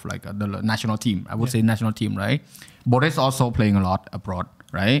terms of like the national team. I would say national team, right? Boris also playing a lot abroad,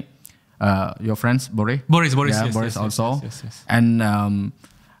 right? Your friends, Boris? Boris, yeah, yes, Boris yes, also. Yes. And I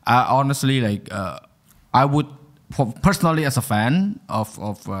honestly like I would personally as a fan of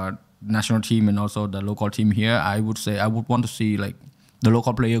national team and also the local team here, I would say I would want to see like the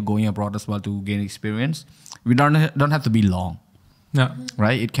local player going abroad as well to gain experience. We don't have to be long. Yeah.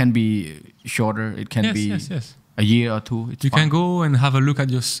 Right? It can be shorter. It can be a year or two. It's you fine. can go and have a look at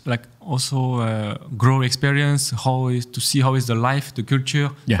your like also grow experience, to see how is the life, the culture,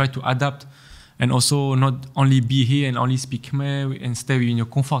 try to adapt, and also not only be here and only speak Khmer and stay in your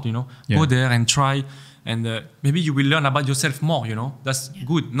comfort, you know. Go there and try, and maybe you will learn about yourself more, you know. That's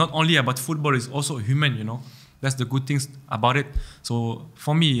good. Not only about football, it's also human, you know. That's the good things about it. So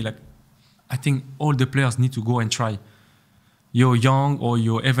for me, like, I think all the players need to go and try. You're young or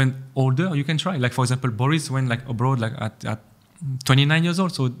you're even older, you can try. Like for example, Boris went like abroad like at 29 years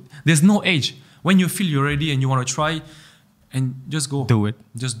old. So there's no age. When you feel you're ready and you want to try, and just go. Do it.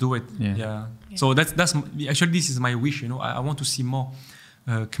 Just do it. Yeah. So that's actually this is my wish. You know, I want to see more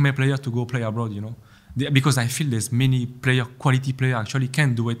Khmer players to go play abroad. You know, because I feel there's many quality player actually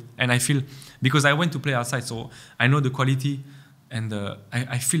can do it, and I feel because I went to play outside, so I know the quality, and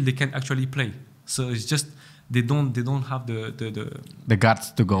I feel they can actually play. So it's just. They don't have the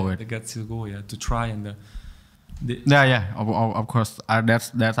guts to go the guts to go to try and of course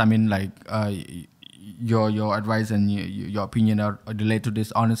that's I mean like your advice and your opinion are related to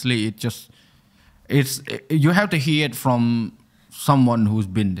this. Honestly, it's you have to hear it from someone who's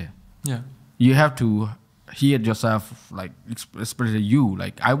been there. You have to hear it yourself, like especially you.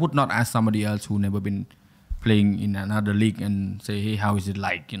 Like I would not ask somebody else who never been playing in another league and say, hey, how is it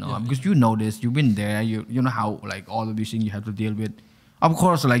like, you know, because you know this, you've been there, you know how like all of these things you have to deal with. Of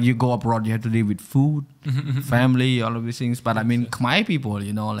course, like you go abroad, you have to deal with food, family, all of these things. But I mean, Khmer people,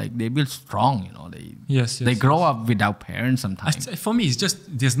 you know, like they build strong, you know, they grow up without parents sometimes. For me, it's just,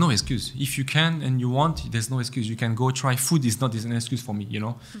 there's no excuse. If you can and you want, there's no excuse. You can go try. Food is not an excuse for me, you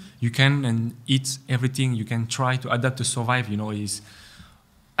know. You can and eat everything. You can try to adapt to survive, you know,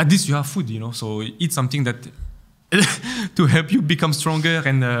 at least you have food, you know, so eat something that to help you become stronger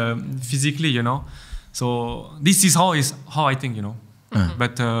and physically, you know. So this is how I think, you know.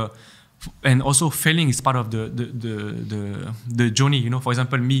 But and also failing is part of the journey, you know. For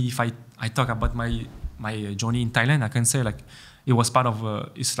example, me, if I talk about my journey in Thailand, I can say like it was part of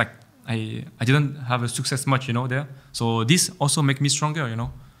it's like I didn't have a success much, you know, there. So this also make me stronger, you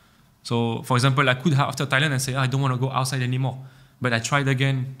know. So for example, I could have after Thailand and say I don't want to go outside anymore. But I tried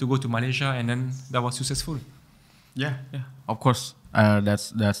again to go to Malaysia, and then that was successful. Yeah. Of course, that's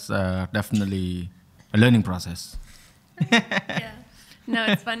definitely a learning process. No,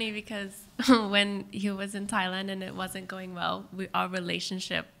 it's funny because when he was in Thailand and it wasn't going well, our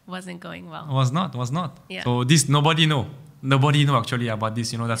relationship wasn't going well. Was not. Yeah. So this nobody know actually about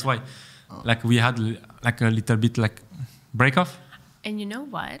this. You know, that's why, like we had like a little bit like break off. And you know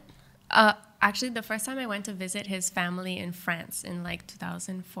what? Actually, the first time I went to visit his family in France in like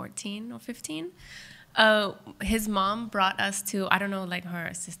 2014 or 15, his mom brought us to, I don't know, like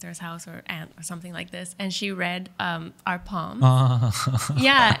her sister's house or aunt or something like this. And she read our poems.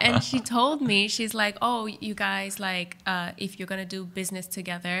 Yeah. And she told me, she's like, oh, you guys, like, if you're going to do business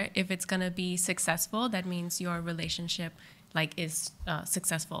together, if it's going to be successful, that means your relationship like is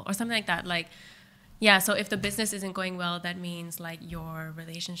successful or something like that. Like, yeah. So if the business isn't going well, that means like your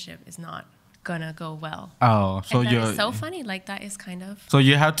relationship is not gonna go well. Oh, so you're so funny. Like that is kind of. So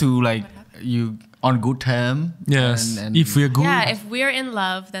you have to like you on good term. Yes. And if we're good. Yeah. If we're in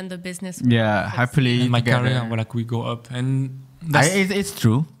love, then the business. Happily. And my career, like we go up, and it's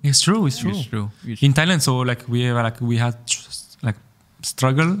true. It's true. In Thailand, so like we had like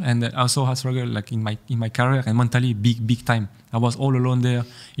struggle, and also had struggle like in my career and mentally big time. I was all alone there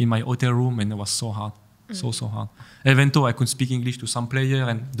in my hotel room, and it was so hard. So hard. Even though I could speak English to some player,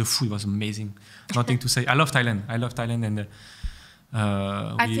 and the food was amazing. Nothing to say. I love Thailand, and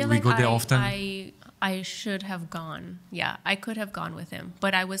we go there often. I should have gone. Yeah, I could have gone with him,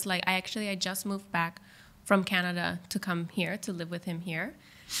 but I was like, I just moved back from Canada to come here to live with him here,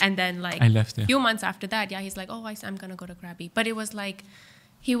 and then like I left a few months after that, he's like, oh, I'm gonna go to Krabi, but it was like.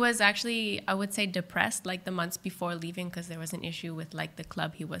 He was actually, I would say, depressed like the months before leaving because there was an issue with like the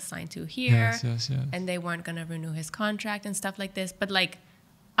club he was signed to here. Yes. And they weren't going to renew his contract and stuff like this. But like,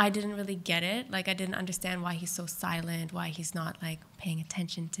 I didn't really get it. Like, I didn't understand why he's so silent, why he's not like paying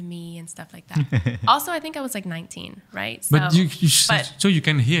attention to me and stuff like that. Also, I think I was like 19, right? But so you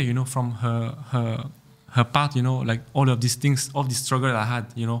can hear, you know, from her part, you know, like all of these things, all the struggle I had,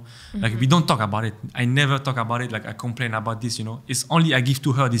 you know, like we don't talk about it. I never talk about it. Like I complain about this, you know. It's only I give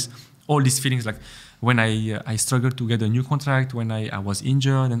to her all these feelings, like when I struggled to get a new contract, when I was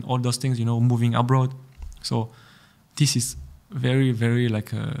injured and all those things, you know, moving abroad. So this is very, very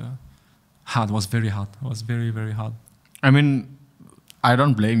like hard. It was very hard. It was very, very hard. I mean, I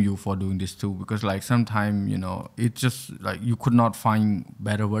don't blame you for doing this too, because like sometimes, you know, it's just like you could not find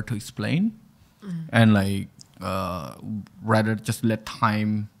better word to explain. And like rather just let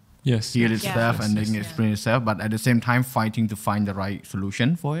time heal itself and then explain itself, but at the same time fighting to find the right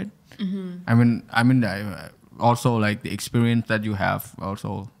solution for it. I mean also like the experience that you have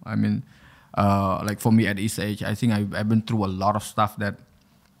also, I mean like for me at this age, I think I've been through a lot of stuff that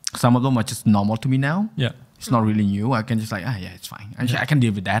some of them are just normal to me now. It's not really new. I can just like it's fine, I can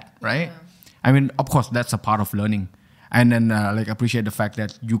deal with that, right? I mean, of course that's a part of learning, and then like appreciate the fact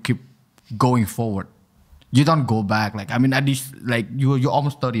that you keep going forward. You don't go back. Like, I mean, at this, like you're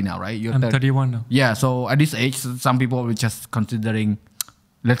almost 30 now, right? I'm 31 now. Yeah. So at this age, some people were just considering,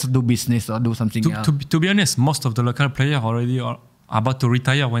 let's do business or do something else. To be honest, most of the local players already are about to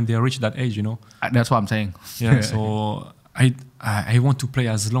retire when they reach that age, you know. That's what I'm saying. Yeah. So I want to play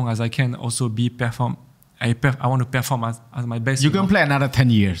as long as I can. Also perform. I want to perform as my best. You can play another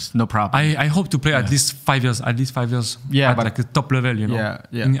 10 years, no problem. I hope to play at least 5 years. At least 5 years. Yeah, at but like the top level, you know.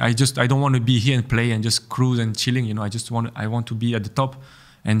 I don't want to be here and play and just cruise and chilling, you know. I want to be at the top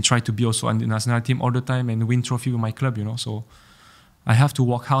and try to be also on the national team all the time and win trophy with my club, you know. So I have to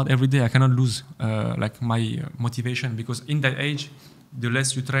work hard every day. I cannot lose like my motivation, because in that age, the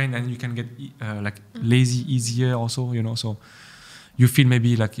less you train and you can get like lazy easier also, you know. So you feel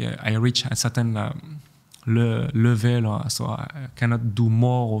maybe like I reach a certain level, so I cannot do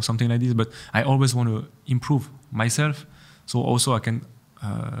more or something like this, but I always want to improve myself, so also I can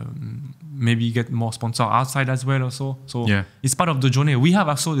maybe get more sponsor outside as well also. So it's part of the journey. We have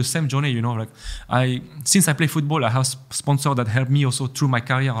also the same journey, you know, like since I play football, I have sponsors that help me also through my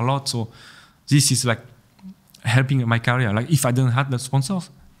career a lot. So this is like helping my career. Like if I don't have the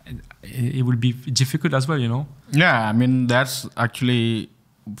sponsors, it will be difficult as well, you know. Yeah, I mean, that's actually,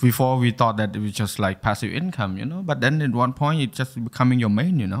 before we thought that it was just like passive income, you know, but then at one point it's just becoming your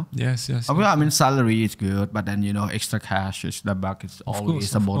main, you know. Yes. Well, I mean, salary is good, but then, you know, extra cash is the back is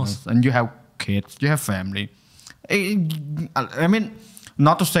always a bonus. And you have kids, you have family. I mean,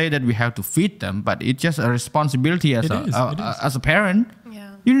 not to say that we have to feed them, but it's just a responsibility as a parent.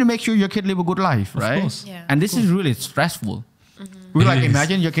 You need to make sure your kid live a good life, right? And this is really stressful. We like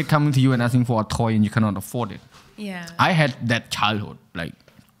imagine your kid coming to you and asking for a toy and you cannot afford it. I had that childhood. Like,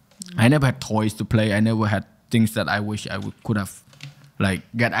 I never had toys to play. I never had things that I wish I could have, like,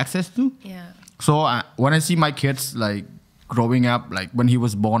 get access to. So when I see my kids like growing up, like when he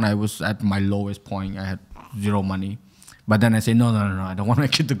was born, I was at my lowest point. I had zero money. But then I say, no, I don't want my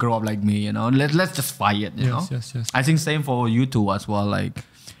kid to grow up like me, you know. Let's just fight it, you know. I think same for you two as well. Like,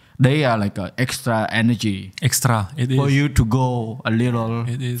 they are like an extra energy. It is. For you to go a little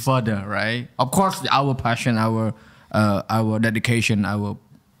further, right? Of course, our passion, our dedication, our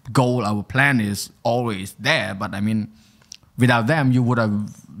goal, our plan is always there. But I mean, without them, you would have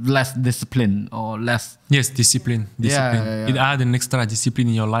less discipline or less. Yes, discipline. Yeah. It adds an extra discipline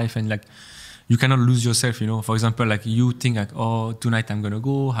in your life, and like you cannot lose yourself, you know. For example, like you think like, oh, tonight I'm gonna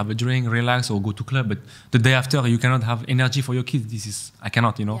go have a drink, relax, or go to club, but the day after you cannot have energy for your kids. I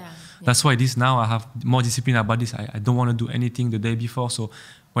cannot, you know. That's why now I have more discipline about this. I don't want to do anything the day before. So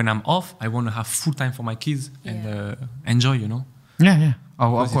when I'm off, I want to have full time for my kids and enjoy, you know. Yeah.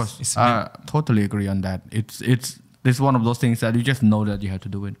 Of course. I totally agree on that. It's one of those things that you just know that you have to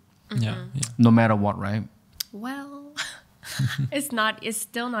do it. No matter what, right? Well, it's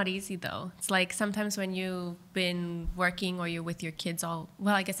still not easy though. It's like sometimes when you've been working or you're with your kids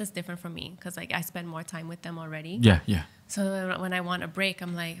I guess it's different for me because like I spend more time with them already. Yeah. So when I want a break,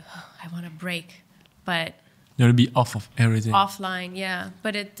 I'm like, I want a break, but you want to be off of everything. Offline, yeah.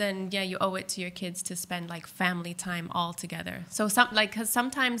 But you owe it to your kids to spend like family time all together. So because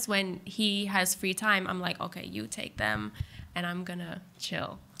sometimes when he has free time, I'm like, okay, you take them, and I'm gonna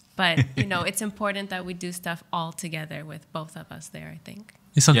chill. But you know, it's important that we do stuff all together with both of us there, I think.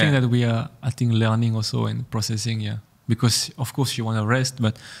 It's something that we are, I think, learning also and processing, Because of course you want to rest,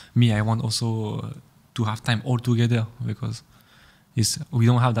 but me, I want also to have time all together because we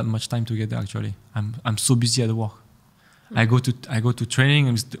don't have that much time together actually. I'm so busy at work. I go to training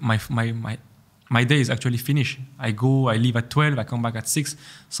and my day is actually finished. I leave at 12, I come back at 6.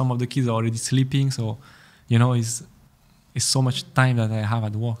 Some of the kids are already sleeping, so you know it's so much time that I have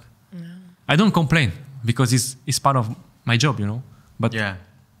at work. I don't complain because it's part of my job, you know. But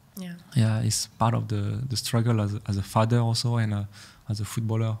Yeah, it's part of the struggle as a father also and as a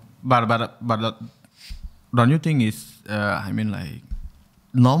footballer. But don't you think it's I mean like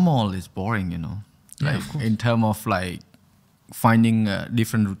normal is boring, you know? Like in terms of like finding a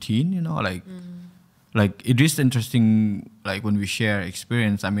different routine, you know, like it is interesting like when we share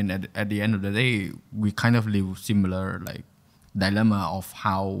experience. I mean at the end of the day we kind of live similar like dilemma of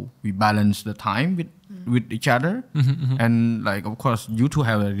how we balance the time with each other. And like of course you two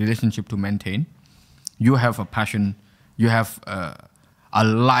have a relationship to maintain. You have a passion, you have a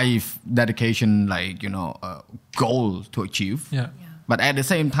life dedication, like you know, a goal to achieve. But at the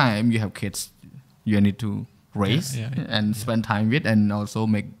same time you have kids you need to raise and spend time with, and also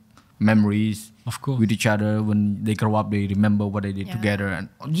make memories of course with each other. When they grow up they remember what they did together, and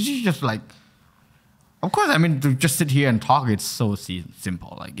this is just like, of course, I mean, to just sit here and talk, it's so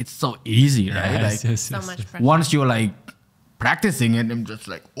simple. Like, it's so easy, right? Like, so much pressure. Once you're like practicing it, I'm just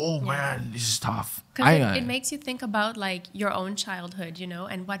like, oh man, this is tough. Because it makes you think about like your own childhood, you know,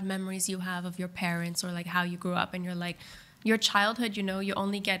 and what memories you have of your parents, or like how you grew up, and you're like, your childhood, you know, you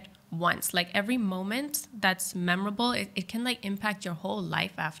only get once. Like every moment that's memorable, it can like impact your whole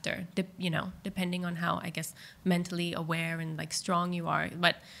life after, you know, depending on how, I guess, mentally aware and like strong you are.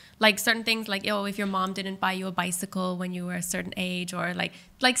 But like certain things like, oh, if your mom didn't buy you a bicycle when you were a certain age, or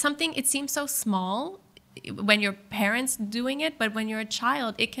like something, it seems so small when your parents doing it, but when you're a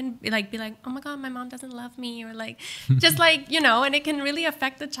child, it can be like, oh my God, my mom doesn't love me, or like, just like, you know, and it can really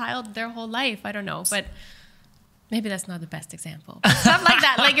affect the child their whole life. I don't know, but maybe that's not the best example. But stuff like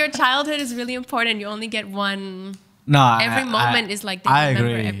that, like your childhood is really important. You only get one. No, every moment is like they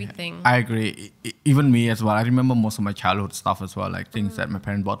remember everything. I agree. Even me as well. I remember most of my childhood stuff as well, like things that my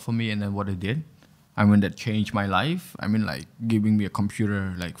parents bought for me, and then what they did. I mean, that changed my life. I mean, like giving me a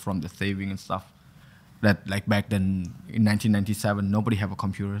computer, like from the saving and stuff. That like back then in 1997, nobody had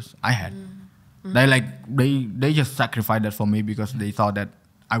computers. I had. They just sacrificed that for me because they thought that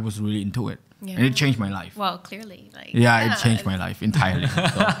I was really into it. And it changed my life. Well, clearly, like it changed my life entirely. So.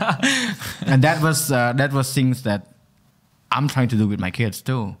 And that was things that I'm trying to do with my kids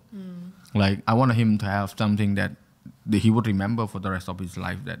too. Like I want him to have something that he would remember for the rest of his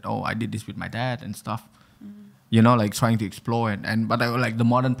life. That I did this with my dad and stuff. You know, like trying to explore it. But I like the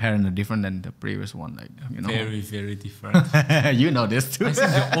modern parents are different than the previous one. Like you know, very very different. You know this too. I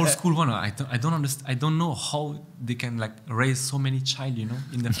think the old school one. I don't understand. I don't know how they can like raise so many child. You know,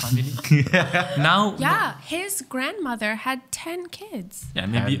 in the family. Now. Yeah, his grandmother had 10 kids. Yeah,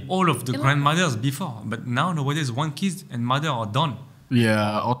 maybe all of the grandmothers before, but now nowadays one kid and mother are done.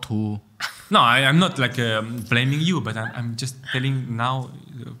 Yeah, or two. No, I'm not like blaming you, but I'm just telling now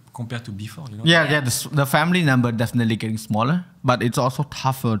compared to before. You know? Yeah. The family number definitely getting smaller, but it's also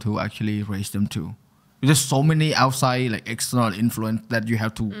tougher to actually raise them too. There's so many outside like external influence that you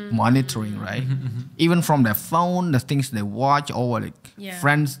have to monitoring, right? Even from their phone, the things they watch, or like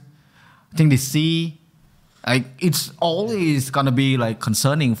friends, thing they see. Like it's always gonna be like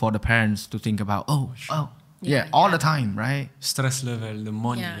concerning for the parents to think about. All the time, right? Stress level, the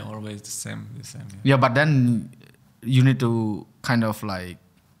money, always the same. Yeah, but then you need to kind of like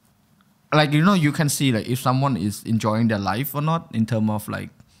you know, you can see like if someone is enjoying their life or not in terms of like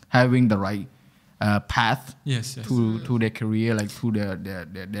having the right path to their career, like to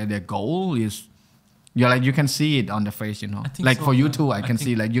their goal is. Yeah, like you can see it on the face, you know. Like so, for you too, I can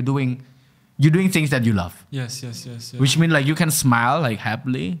see like you're doing things that you love. Yes. Which means like you can smile like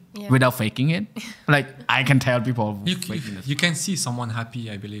happily without faking it. Like I can tell people you can see someone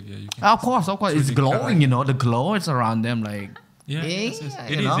happy, I believe. Yeah, you can of course. It's glowing, you know. The glow is around them, like yes.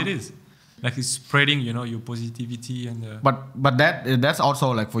 It is. Like it's spreading, you know, your positivity and. But that's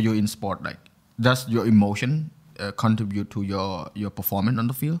also like for you in sport. Like, does your emotion contribute to your performance on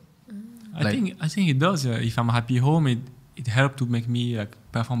the field? I think it does. If I'm happy home, it helps to make me like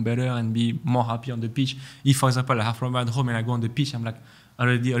perform better and be more happy on the pitch. If, for example, I have problem at home and I go on the pitch, I'm like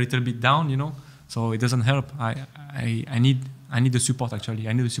already a little bit down, you know. So it doesn't help. I need the support actually.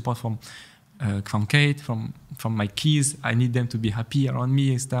 I need the support from Kate, from my kids. I need them to be happy around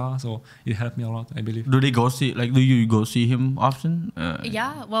me and stuff. So it helped me a lot, I believe. Do you go see him often?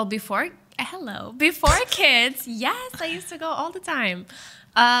 Yeah. Well, before kids, yes, I used to go all the time.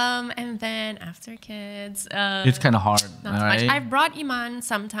 And then after kids, it's kind of hard. Not so much. I've brought Iman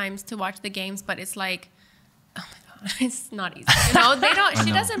sometimes to watch the games, but it's like, oh my God, it's not easy. You know, they don't.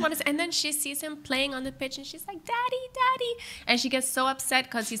 She doesn't want to. And then she sees him playing on the pitch, and she's like, "Daddy, Daddy," and she gets so upset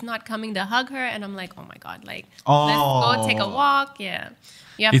because he's not coming to hug her. And I'm like, oh my God, like, let's go take a walk. Yeah.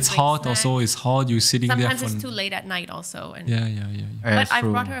 It's hot also. It's hot. You're sitting Sometimes there. It's too late at night also. And Yeah. But I've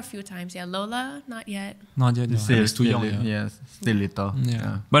brought her a few times. Yeah, Lola, not yet. Not yet. No. She's too young. Yes, still little.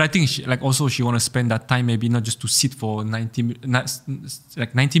 Yeah. But I think she want to spend that time maybe not just to sit for 90 minutes.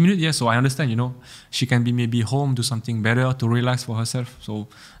 Yeah. So I understand. She can be maybe home, do something better to relax for herself. So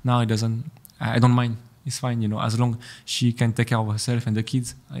now it doesn't. I don't mind. It's fine. As long she can take care of herself and the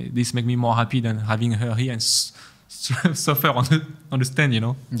kids. This make me more happy than having her here and suffer on the stand,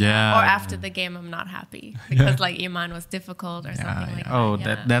 Yeah. Or after the game, I'm not happy because Iman was difficult or something like that. Oh,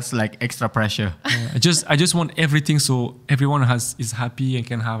 that's like extra pressure. I just want everything so everyone is happy and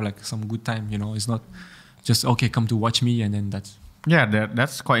can have some good time. It's not just okay, come to watch me and then that's. Yeah,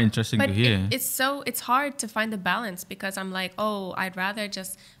 that's quite interesting to hear. It's hard to find the balance because I'm like, oh, I'd rather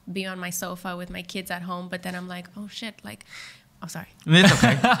just be on my sofa with my kids at home, but then I'm like, oh shit, oh, sorry. It's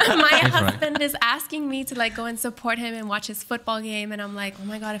okay. My husband is asking me to go and support him and watch his football game. And I'm like, oh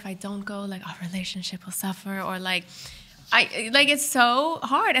my God, if I don't go, our relationship will suffer. Or it's so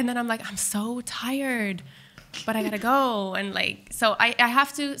hard. And then I'm like, I'm so tired, but I gotta go. And so I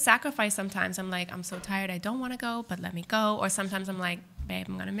have to sacrifice sometimes. I'm like, I'm so tired. I don't want to go, but let me go. Or sometimes I'm like, babe,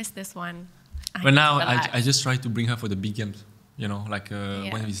 I'm going to miss this one. But now I just try to bring her for the big games,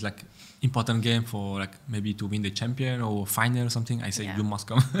 when it's important game for maybe to win the champion or final or something, I say you must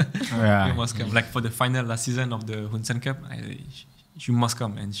come. You must come. For the final last season of the Hun Sen Cup, you must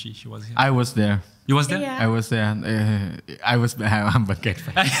come, and she was here. I was there. You was there? Yeah. I was there. I'm a kid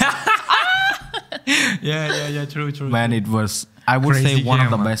fan. Yeah. True. Man, it was. I would Crazy say one of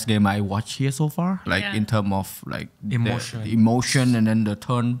the game, best game I watched here so far. In terms of emotion, the emotion, and then the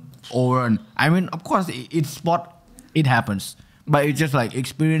turn over. And I mean, of course, it happens. But it's just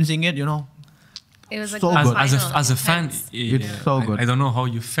experiencing it, It was so good. As a fan, it's so good. I don't know how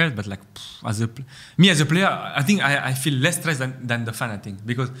you felt, but as a player, I think I feel less stressed than the fan. I think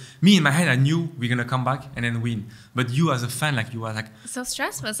because me in my head I knew we're gonna come back and then win. But you as a fan, you are so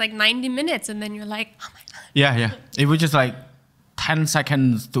stressful. It's 90 minutes, and then you're like, oh my God. Yeah. It was just 10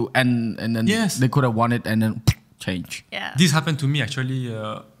 seconds to end, and then they could have won it, and then change. Yeah. This happened to me actually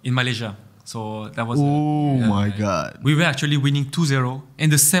in Malaysia. So that was. Oh my God. We were actually winning 2-0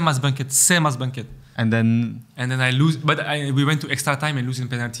 and the same as Bunket. And then I lose, but we went to extra time and lose in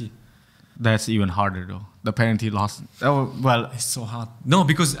penalty. That's even harder though. The penalty loss. Oh, well, it's so hard. No,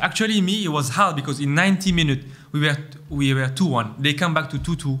 because actually it was hard because in 90 minutes we were 2-1. They come back to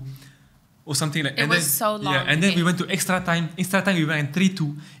 2-2 or something like. It was so long. Yeah, and then we went to extra time. Extra time we went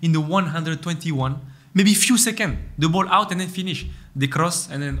 3-2 in the 121. Maybe few seconds, the ball out and then finish. They cross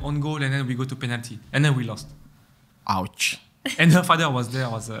and then on goal and then we go to penalty and then we lost. Ouch. And her father was there.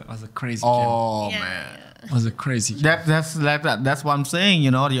 Was a crazy. Oh game. Man. Was a crazy. That's That's what I'm saying.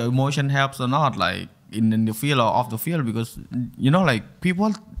 Your emotion helps or not, in the field or off the field, because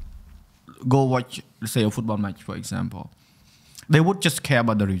people go watch, say, a football match, for example. They would just care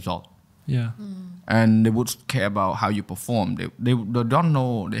about the result. Yeah. And they would care about how you perform. They don't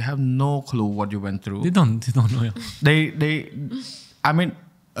know. They have no clue what you went through. They don't know. I mean,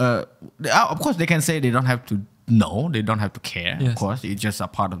 of course they can say they don't have to know. They don't have to care. Yes. Of course, it's just a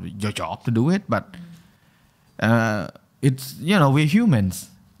part of your job to do it. But it's we're humans.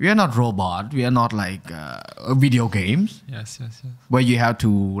 We are not robots. We are not video games. Yes. Where you have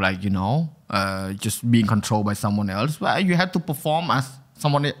to just be controlled by someone else. Well, you have to perform as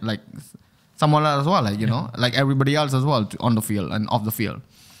someone else as well, like everybody else as well, on the field and off the field.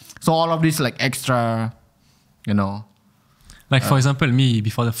 So all of this extra, for example, me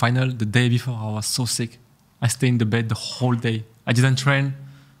before the final, the day before, I was so sick. I stayed in the bed the whole day. I didn't train.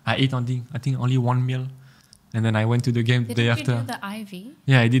 I ate only one meal, and then I went to the game the day after. Did you do the IV?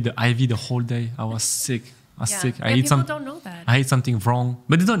 Yeah, I did the IV the whole day. I was sick. Sick. People don't know that. I ate something wrong,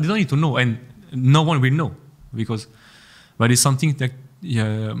 but they don't need to know, and no one will know but it's something that.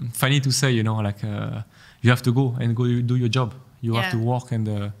 Yeah, funny to say, you have to go and go do your job. You have to walk,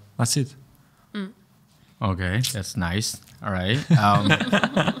 and that's it. Okay, that's nice. All right.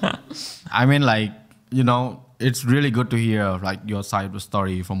 I mean, it's really good to hear your side of the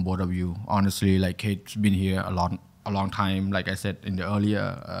story from both of you. Honestly, Kate's been here a long time. Like I said in the earlier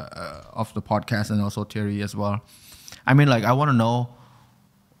of the podcast, and also Thierry as well. I mean, I want to know.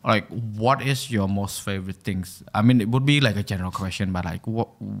 What is your most favorite things? I mean, it would be a general question, but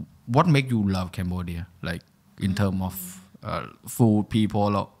what make you love Cambodia? In terms of food,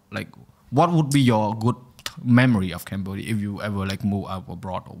 people, or what would be your good memory of Cambodia if you ever move out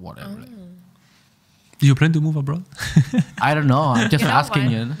abroad or whatever? Do you plan to move abroad? I don't know. I'm just asking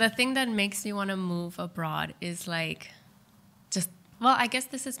you. The thing that makes you want to move abroad is I guess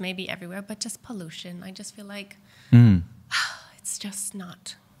this is maybe everywhere, but just pollution. I just feel it's just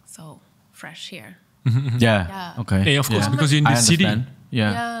not so fresh here. Yeah. Okay. Yeah, of course, because you're in the city.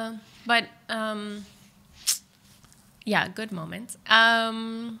 Yeah. But good moments.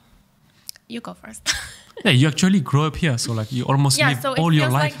 You go first. Yeah, you actually grew up here, so like you almost live so all it your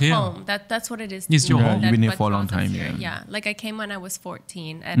feels life like here. home. That's what it is. It's your home. You've been here What for a long draws us time. here. Yeah. Like I came when I was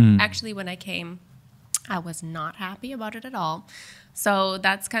 14, and actually when I came, I was not happy about it at all. So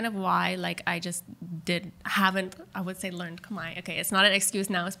that's kind of why, like, I just haven't, I would say, learned Khmer. Okay, it's not an excuse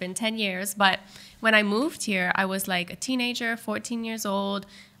now. It's been 10 years. But when I moved here, I was like a teenager, 14 years old.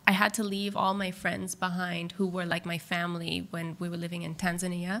 I had to leave all my friends behind who were like my family when we were living in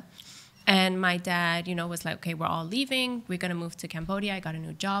Tanzania. And my dad, you know, was like, okay, we're all leaving. We're going to move to Cambodia. I got a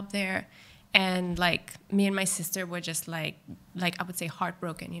new job there. And like me and my sister were just like I would say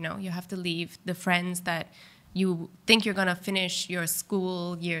heartbroken, you know. You have to leave the friends that you think you're going to finish your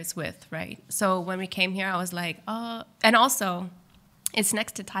school years with, right? So when we came here, I was like, oh. And also, it's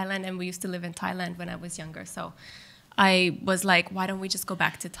next to Thailand, and we used to live in Thailand when I was younger. So I was like, why don't we just go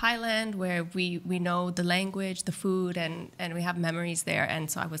back to Thailand where we know the language, the food, and we have memories there. And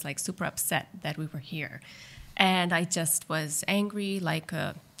so I was like super upset that we were here. And I just was angry, like,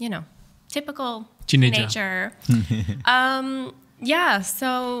 you know, typical teenager.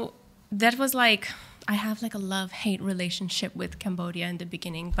 So that was like, I have like a love-hate relationship with Cambodia in the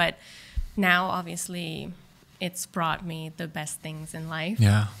beginning, but now obviously it's brought me the best things in life.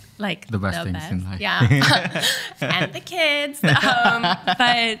 Yeah. Like the best things in life. Yeah. And the kids.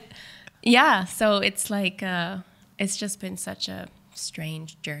 But yeah, so it's like, it's just been such a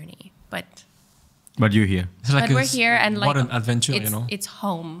strange journey, but you're here. It's like we're here, and like what an adventure, you know. It's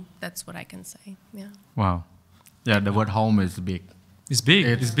home. That's what I can say. Yeah. Wow. Yeah, the word home is big. It's big.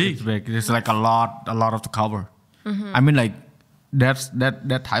 It's big. It's like a lot of to cover. I mean, like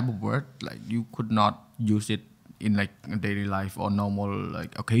that type of word, like you could not use it in like a daily life or normal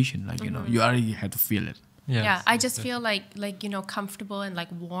like occasion. Like you know, you already have to feel it. Yeah. I just feel like you know, comfortable and like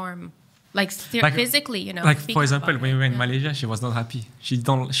warm. Like physically, you know. Like for example, when we were in Malaysia, she was not happy. She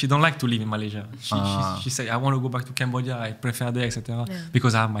don't like to live in Malaysia. She said, I want to go back to Cambodia. I prefer there, etc.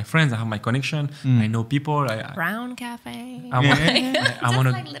 Because I have my friends, I have my connection, I know people. Brown cafe. I want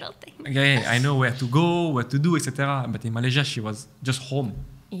to like little things. Yeah, I know where to go, what to do, etc. But in Malaysia, she was just home.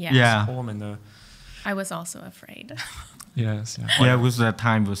 Yeah. Home and. I was also afraid. Yes. Yeah, because that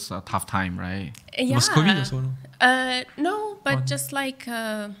time was a tough time, right? Yeah. Was COVID also? No, but just like.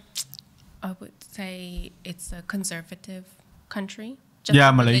 I would say it's a conservative country.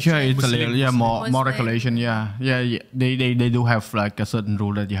 Malaysia is a Muslim, little more regulation. They do have like a certain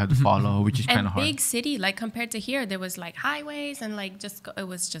rule that you have to follow, which is kind of hard. And big city, like compared to here, there was like highways and like it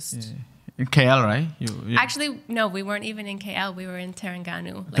was just. In KL, right? Actually, no, we weren't even in KL. We were in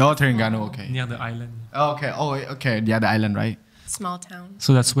Terengganu. Terengganu, okay. Near the island. Okay. Yeah, the island, right? Small town.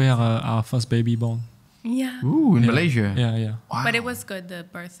 So that's where our first baby born. Yeah. Ooh, in Malaysia. Yeah. Wow. But it was good. The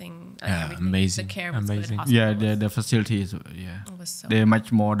birthing, everything. Amazing. The care was Amazing. good. Yeah, the facilities, It was so they're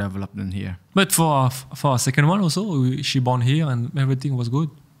much more developed than here. But for our second one also, she born here and everything was good.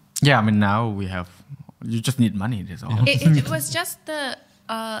 Yeah, I mean now you just need money. That's all. It was just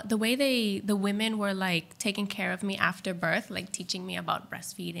the way the women were like taking care of me after birth, like teaching me about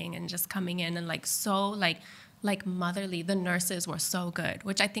breastfeeding and just coming in and like so like motherly. The nurses were so good,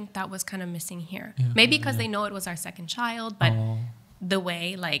 which I think that was kind of missing here. Maybe because they know it was our second child, but the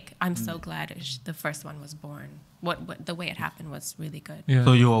way, like, I'm so glad the first one was born. What the way it happened was really good. Yeah.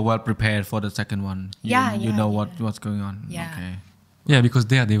 So you were well prepared for the second one. You know what's going on. Yeah. Okay. Yeah, because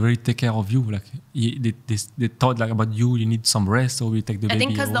they really take care of you. Like they thought like about you. You need some rest, so we take the baby. I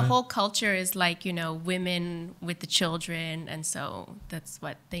think because the away. whole culture is like, you know, women with the children, and so that's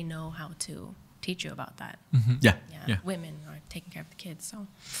what they know how to teach you about that. Yeah. Women are taking care of the kids, so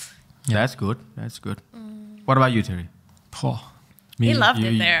That's good. What about you, Thierry? he loved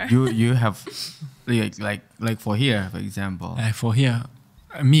it there. You have like for here, for example. For here,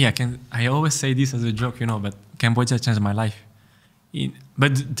 I always say this as a joke, you know, but Cambodia changed my life.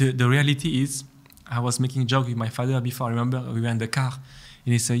 But the reality is, I was making a joke with my father before. I remember we were in the car,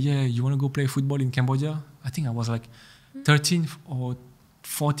 and he said, "Yeah, you want to go play football in Cambodia?" I think I was like 13 or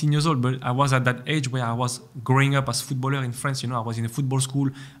 14 years old, but I was at that age where I was growing up as footballer in France. You know, I was in a football school.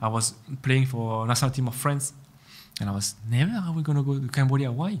 I was playing for national team of France, and I was never are we gonna go to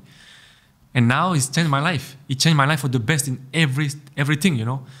Cambodia? Why? And now it's changed my life. It changed my life for the best in everything. You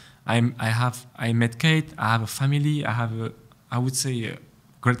know, I met Kate. I have a family. I have I would say a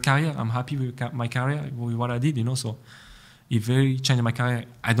great career. I'm happy with my career, with what I did. You know, so it very changed my career.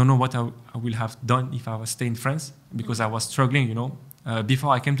 I don't know what I will have done if I was stay in France because I was struggling. You know.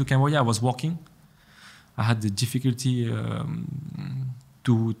 Before I came to Cambodia, I was working. I had the difficulty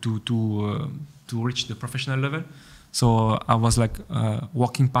to reach the professional level. So I was like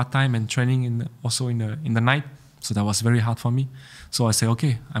working part-time and training also in the night. So that was very hard for me. So I said,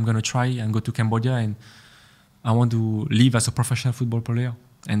 okay, I'm going to try and go to Cambodia, and I want to live as a professional football player.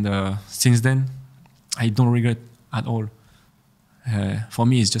 And since then, I don't regret at all. For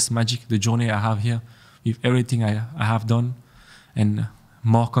me, it's just magic, the journey I have here, with everything I have done, and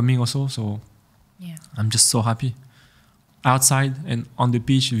more coming also. So I'm just so happy. Outside and on the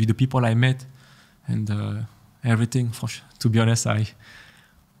pitch with the people I met, and everything. To be honest, I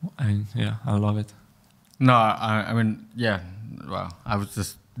love it. No, I mean, well, I was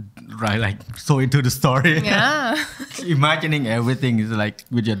just like so into the story. Yeah. Imagining everything is like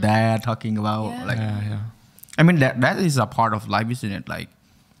with your dad talking about I mean that is a part of life, isn't it? Like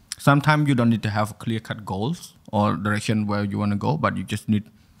sometimes you don't need to have clear-cut goals or direction where you want to go, but you just need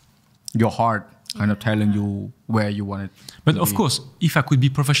your heart kind of telling you where you want it. But of course, if I could be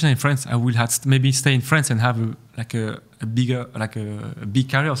professional in France, I would have maybe stay in France and have a big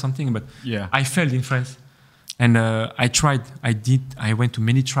career or something. But I failed in France, and I tried. I went to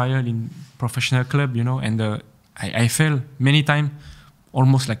many trials in professional club, you know, and I failed many times,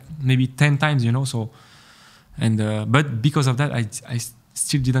 almost like maybe 10 times, you know. So, and but because of that, I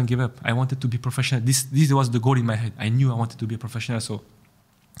still didn't give up. I wanted to be professional. This was the goal in my head. I knew I wanted to be a professional. So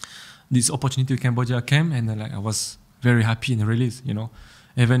this opportunity in Cambodia came, and I was very happy and released, you know.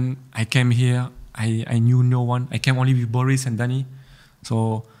 Even I came here, I knew no one. I came only with Boris and Danny.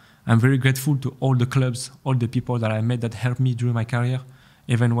 So I'm very grateful to all the clubs, all the people that I met that helped me during my career.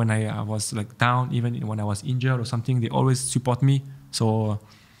 Even when I was like down, even when I was injured or something, they always support me. So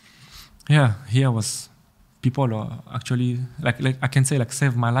here was people actually like I can say like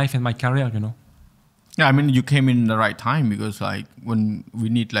saved my life and my career, you know. Yeah, I mean you came in the right time, because like when we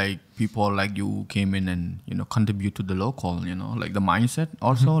need like people like you came in and, you know, contribute to the local, you know, like the mindset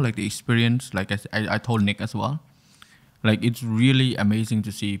also, like the experience, like I told Nick as well. Like it's really amazing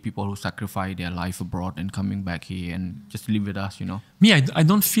to see people who sacrifice their life abroad and coming back here and just live with us, you know. Me, I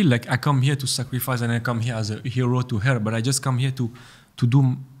don't feel like I come here to sacrifice and I come here as a hero to her, but I just come here to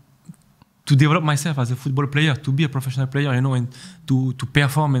develop myself as a football player, to be a professional player, you know, and to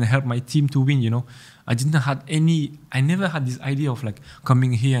perform and help my team to win, you know. I never had this idea of like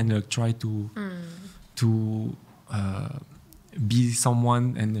coming here and try to be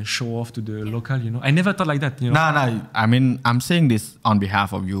someone and show off to the local, you know. I never thought like that, you know. No. I mean, I'm saying this on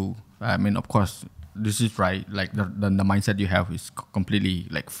behalf of you. I mean, of course, this is right. Like the mindset you have is completely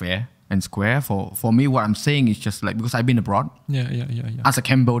like fair and square. For me, what I'm saying is just like, because I've been abroad. Yeah. As a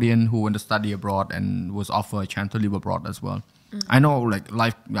Cambodian who went to study abroad and was offered a chance to live abroad as well. I know like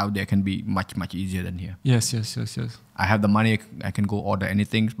life out there can be much easier than here. Yes. I have the money, I can go order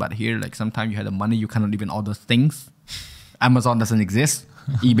anything, but here like sometimes you have the money, you cannot even order things. Amazon doesn't exist.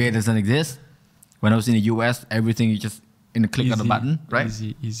 eBay doesn't exist. When I was in the US, everything is just in a click of the button, right?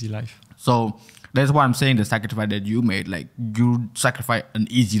 Easy life. So that's why I'm saying the sacrifice that you made, like you sacrifice an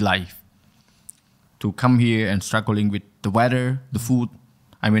easy life to come here and struggling with the weather, the food,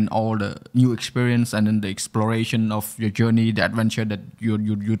 I mean all the new experience, and then the exploration of your journey, the adventure that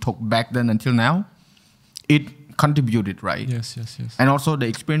you took back then until now. It contributed, right? Yes. And also the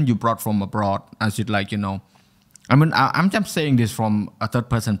experience you brought from abroad, as it like, you know, I mean, I'm just saying this from a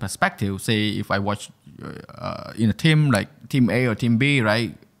third-person perspective. Say if I watch in a team like Team A or Team B,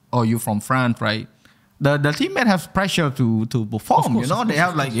 right? Or you from France, right? The teammate has pressure to perform, you know? They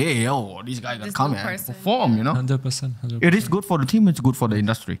have like, hey, yo, these guys gotta come and perform, you know? 100%. It is good for the team, it's good for the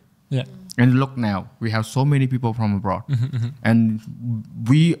industry. Yeah. And look now, we have so many people from abroad. And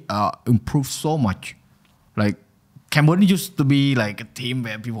we improved so much. Like, Cambodia used to be like a team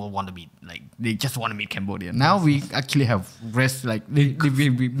where people want to be like, they just want to meet Cambodia. Now we actually have rest, like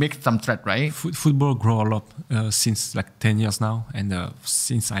we make some threat, right? Football grow a lot since like 10 years now. And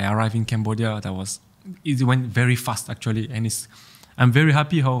since I arrived in Cambodia, it went very fast actually. And I'm very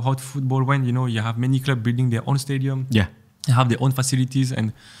happy how football went. You know, you have many clubs building their own stadium. Yeah. They have their own facilities.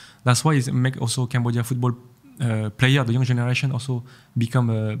 And that's why it make also Cambodia football player, the young generation also become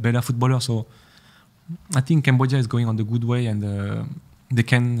a better footballer. So I think Cambodia is going on the good way, and they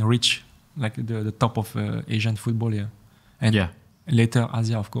can reach like the top of Asian football here, and later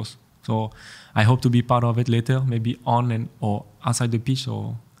Asia, of course. So I hope to be part of it later, maybe on or outside the pitch.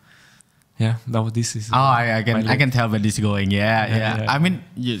 So this is. I can tell where this is going. Yeah. I mean,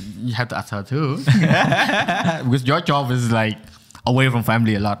 you have to ask her too, because your job is like away from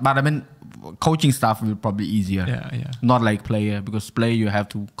family a lot. But I mean, coaching stuff will probably easier. Yeah. Not like player, because player you have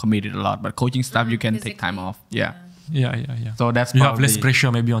to commit it a lot, but coaching stuff you can take time off. Yeah. Yeah. So that's you have less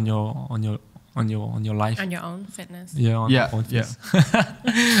pressure maybe on your on your life. On your own fitness. Yeah, on your own fitness.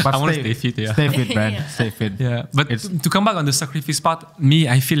 But I want to stay fit. Yeah. Stay fit, man. Yeah. Stay fit. Yeah, but to come back on the sacrifice part,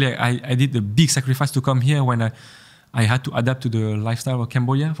 I feel like I did a big sacrifice to come here when I had to adapt to the lifestyle of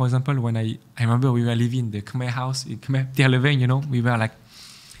Cambodia. For example, when I remember we were living in the Khmer house in Khmer Sub, you know, we were like.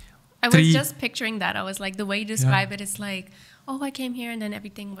 I was just picturing that. I was like, the way you describe it is like, oh, I came here and then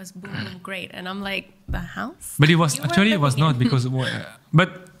everything was boom and great, and I'm like, the house. But it was You actually were it was living not in. because but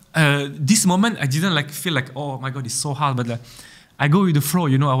this moment I didn't like feel like, oh my god, it's so hard. But I go with the flow,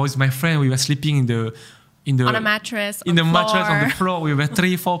 you know. I was with my friend. We were sleeping in the on a mattress. in the floor, mattress on the floor. We were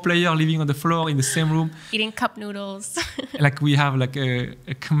 3-4 players living on the floor in the same room. eating cup noodles. Like we have like a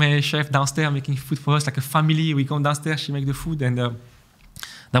Khmer chef downstairs making food for us, like a family. We come downstairs, she make the food, and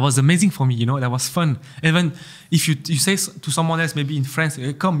that was amazing for me, you know. That was fun. Even if you say to someone else, maybe in France,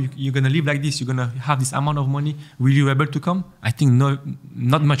 hey, come, you're gonna live like this, you're gonna have this amount of money. Will you be able to come? I think no,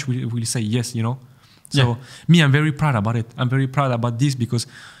 not much will say yes, you know. So me, I'm very proud about it. I'm very proud about this because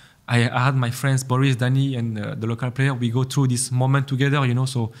I had my friends Boris, Danny, and the local player. We go through this moment together, you know.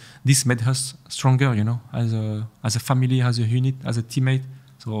 So this made us stronger, you know, as a family, as a unit, as a teammate.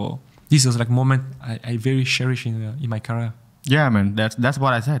 So this was like moment I very cherish in my career. Yeah, man, that's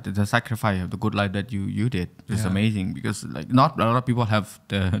what I said. The sacrifice of the good life that you did is amazing because like not a lot of people have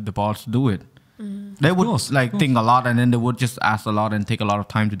the balls to do it. They would think a lot and then they would just ask a lot and take a lot of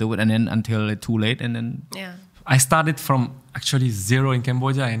time to do it and then until it's too late and then I started from actually zero in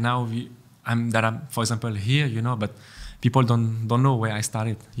Cambodia and now I'm for example here, you know, but people don't know where I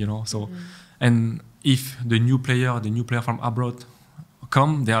started, you know. So and if the new player from abroad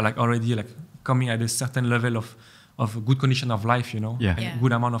come, they are like already like coming at a certain level of good condition of life, you know, and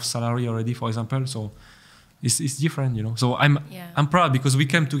good amount of salary already, for example. So it's different, you know. So I'm proud because we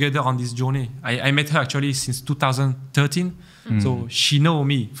came together on this journey. I met her actually since 2013, so she know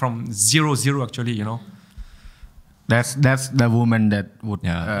me from 0 actually, you know. That's the woman that would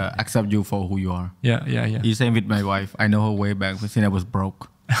accept you for who you are. Yeah. You same with my wife. I know her way back since I was broke.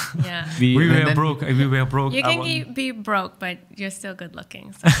 Yeah. We were broke. You can be broke, but you're still good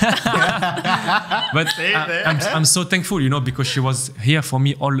looking. So. But I'm so thankful, you know, because she was here for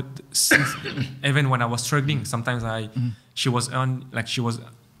me since even when I was struggling. Sometimes she was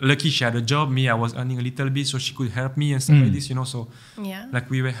lucky she had a job. Me, I was earning a little bit, so she could help me and stuff like this, you know. So like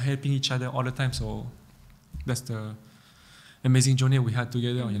we were helping each other all the time. So that's the amazing journey we had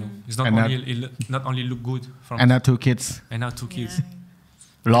together, you know. It's not only look good from and now 2 kids.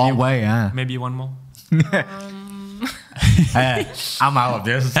 Long way, huh? Maybe one more. Hey, I'm out of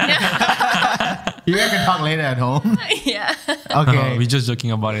this. You guys can talk later at home. Yeah. Okay. We're just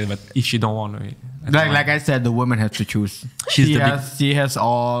joking about it, but if she don't want to, like I said, the woman has to choose. She has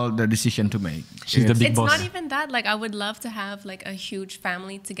all the decision to make. She's the big boss. It's not even that. Like I would love to have like a huge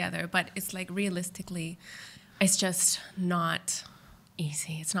family together, but it's like realistically, it's just not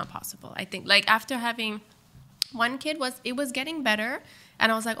easy. It's not possible. I think like after having one kid it was getting better.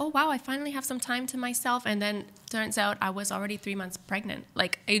 And I was like, oh, wow, I finally have some time to myself. And then turns out I was already 3 months pregnant.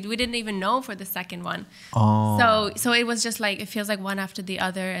 Like, we didn't even know for the second one. Oh. So it was just like, it feels like one after the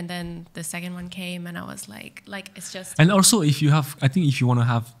other. And then the second one came and I was like it's just. And also, if you want to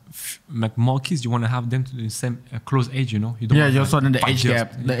have like more kids, you want to have them to the same close age, you know? You don't also then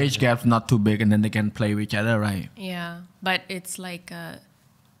the age gap's not too big and then they can play with each other, right? Yeah. But it's like,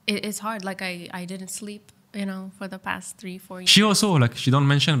 it's hard. Like, I didn't sleep, you know, for the past 3-4 years. She also, like, she don't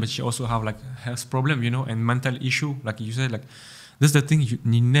mention, but she also have, like, health problem, you know, and mental issue. Like you said, like, that's the thing, you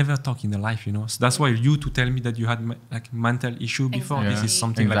never talk in the life, you know. So that's why you to tell me that you had, like, mental issue before. Anxiety. This is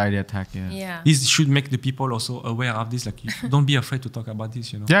something anxiety like... attack, This should make the people also aware of this. Like, don't be afraid to talk about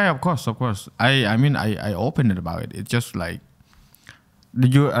this, you know. Yeah, of course. I mean, I opened it about it. It's just, like,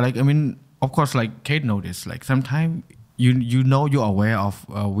 of course, like, Kate noticed, like, sometimes you know you're aware of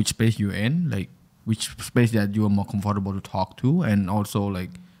which space you're in, like, which space that you are more comfortable to talk to, and also like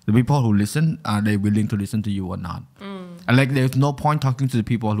the people who listen, are they willing to listen to you or not? And like there's no point talking to the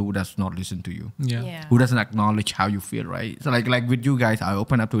people who does not listen to you, who doesn't acknowledge how you feel, right? So like with you guys, I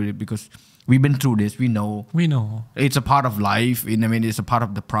open up to it because we've been through this. We know it's a part of life. I mean, it's a part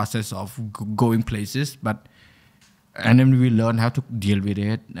of the process of going places, and then we learn how to deal with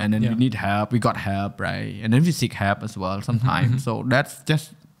it, and then we need help. We got help, right? And then we seek help as well sometimes. So that's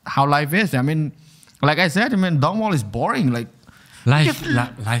just how life is. I mean, like I said, Dongwall is boring. Like life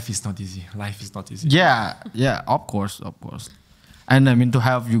is not easy. Life is not easy. Yeah, of course. And I mean, to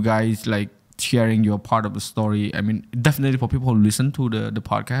have you guys like sharing your part of the story. I mean, definitely for people who listen to the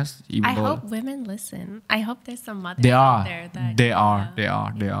podcast. I hope women listen. I hope there's some mothers out there that They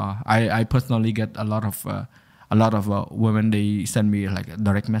are. I personally get a lot of a lot of women, they send me like a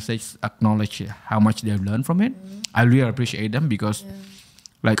direct message, acknowledge how much they've learned from it. I really appreciate them because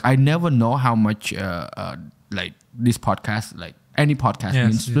like I never know how much like this podcast, like any podcast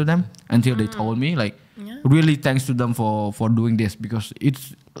means to them until they told me. Like really thanks to them for doing this, because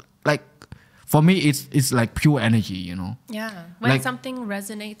it's like for me it's like pure energy, you know. Yeah. When like, something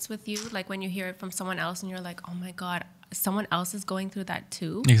resonates with you, like when you hear it from someone else and you're like, oh my God, someone else is going through that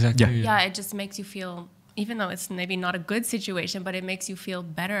too. Exactly. Yeah, it just makes you feel, even though it's maybe not a good situation, but it makes you feel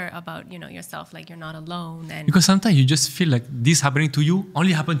better about, you know, yourself, like you're not alone. And because sometimes you just feel like this happening to you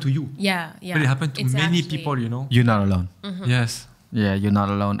only happened to you. Yeah. But it happened to many people, you know. You're not alone. Yes. Yeah, you're not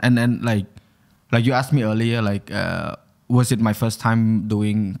alone. And like you asked me earlier, like was it my first time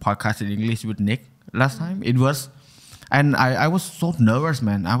doing podcast in English with Nick last time? It was. And I was so nervous,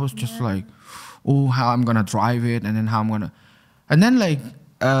 man. I was just like, oh, how I'm gonna drive it, and then how I'm gonna, and then like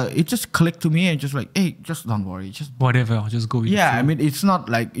it just clicked to me and just like, hey, just don't worry, just whatever, I'll just go with yeah, I mean, it's not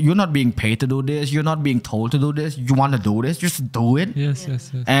like you're not being paid to do this, you're not being told to do this, you want to do this, just do it.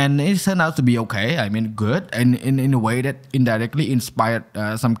 Yes. And it turned out to be okay. I mean, good, and in a way that indirectly inspired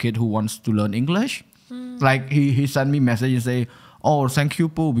some kid who wants to learn English. Like he sent me message and say, oh, thank you,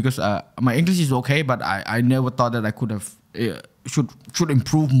 Pooh, because my English is okay, but I never thought that I could have should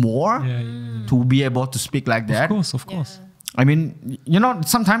improve more to be able to speak like that. Of course. I mean, you know,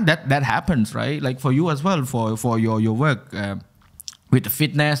 sometimes that happens, right? Like for you as well, for your work with the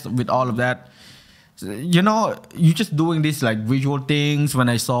fitness, with all of that. You know, you just doing this like visual things. When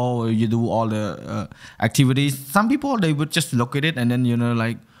I saw you do all the activities, some people, they would just look at it and then, you know,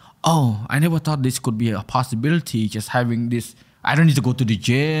 like, oh, I never thought this could be a possibility. Just having this, I don't need to go to the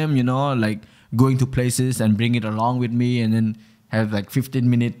gym, you know, like going to places and bring it along with me, and then have like 15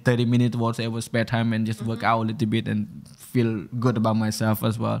 minutes, 30 minutes, whatever spare time, and just work out a little bit and feel good about myself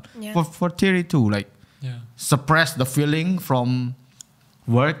as well. Yeah. For Thierry too, like suppress the feeling from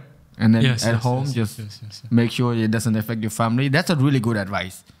work and then at home, make sure it doesn't affect your family. That's a really good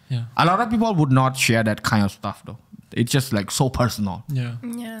advice. Yeah. A lot of people would not share that kind of stuff though. It's just like so personal. Yeah.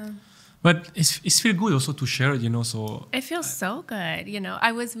 But it's feel good also to share it, you know. So it feels so good, you know.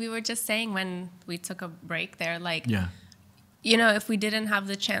 We were just saying when we took a break there, like, you know, if we didn't have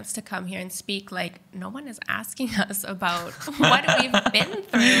the chance to come here and speak, like, no one is asking us about what we've been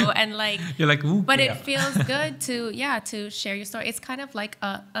through, and like, you're like, ooh, but it feels good to share your story. It's kind of like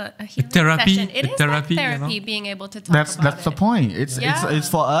a healing session. It is therapy, like therapy, you know? Being able to talk about it. That's the point. It's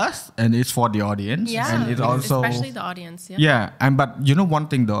for us and it's for the audience. Yeah, and it's also especially the audience. And but you know one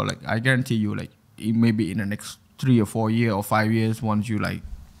thing though, like I guarantee you, like maybe in the next 3 or 4 years or 5 years, once you like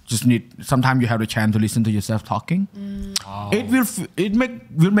just need, sometimes you have the chance to listen to yourself talking. It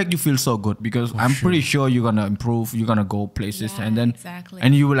will make you feel so good, because I'm pretty sure you're gonna improve, you're gonna go places, and then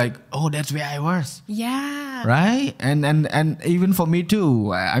and you were like, oh, that's where I was. Yeah. Right. And even for me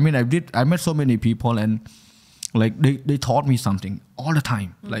too. I mean, I met so many people, and like they taught me something all the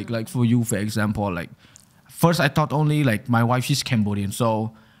time. Like for you, for example, like first I thought only like my wife, she's Cambodian,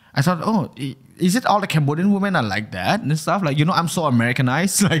 so I thought, oh, is it all the Cambodian women are like that and stuff? Like, you know, I'm so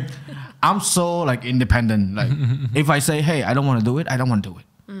Americanized. Like, I'm so like independent. Like, if I say, hey, I don't want to do it, I don't want to do it.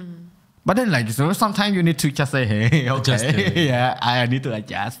 But then like, so sometimes you need to just say, hey, okay, I need to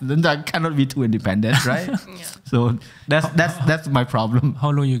adjust. Then I cannot be too independent, right? So that's my problem. How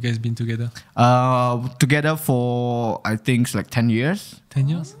long you guys been together? Together for, I think, like 10 years. 10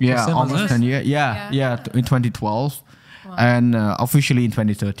 years? Yeah, almost 10 years. Yeah, in 2012. Wow. And officially in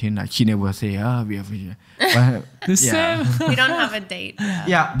 2013, like she never say, we have the same. We don't have a date.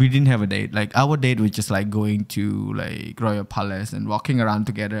 Yeah, we didn't have a date. Like our date was just like going to like Royal Palace and walking around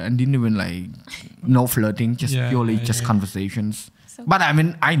together, and didn't even like no flirting, just purely just conversations. So but I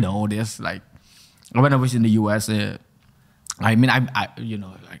mean, I know this. Like when I was in the US, I mean, I you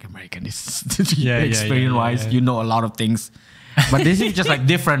know, like American is experience wise, you know a lot of things. But this is just like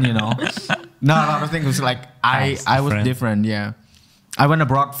different, you know. No, a lot of things was like I was different. Yeah, I went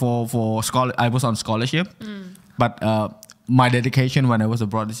abroad for scholar. I was on scholarship, but my dedication when I was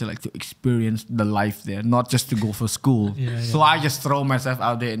abroad is like to experience the life there, not just to go for school. So I just throw myself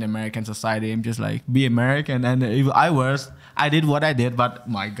out there in American society. I'm just like, be American, and if I did what I did, but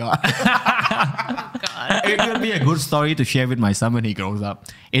my God. It will be a good story to share with my son when he grows up.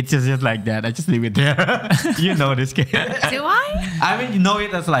 It's just like that. I just leave it there. You know this kid. Do I? I mean, you know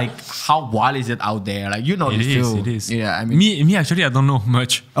it as like, how wild is it out there? Like, you know this too. It is. Yeah, I mean. Me actually, I don't know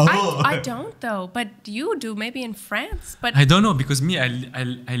much. I don't though, but you do, maybe in France. But I don't know, because me, I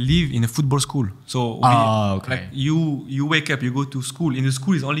live in a football school. So like you wake up, you go to school. In the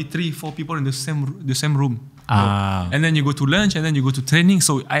school, is only 3-4 people in the same room. And then you go to lunch, and then you go to training.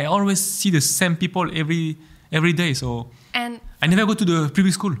 So I always see the same people every every day. So And I never go to the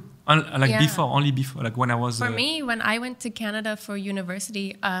previous school. Like Yeah. before, only before, like when I was. for me, when I went to Canada for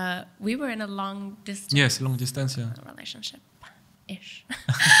university, we were in a long distance Yes, long distance. Yeah. relationship. Ish.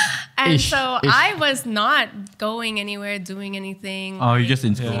 And Ish, so ish. I was not going anywhere, doing anything. Oh, you're just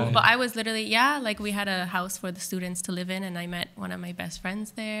in school. Yeah. But I was literally, like we had a house for the students to live in, and I met one of my best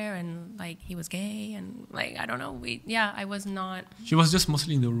friends there, and like he was gay, and like I don't know, I was not She was just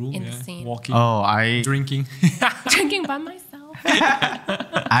mostly in the room, In the scene. walking, Oh, I drinking. drinking by myself.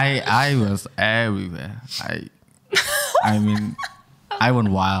 I was everywhere. I mean, I went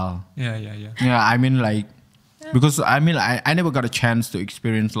wild. Yeah. Yeah, I mean like, because I mean I never got a chance to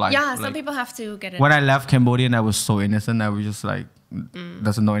experience life. Yeah, some like, people have to get it. when I left Cambodia, I was so innocent. I was just like,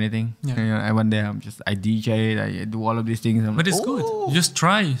 doesn't know anything. Yeah. You know, I went there. I DJ. I do all of these things. I'm But like, it's good. "Oh." You just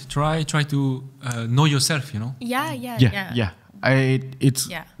try to know yourself. You know. Yeah. It's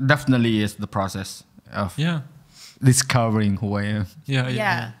Yeah. definitely is the process of Yeah. discovering who I am.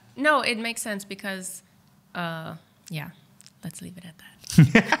 Yeah. No, it makes sense because, let's leave it at that.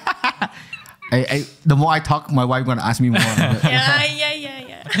 The more I talk, my wife gonna ask me more.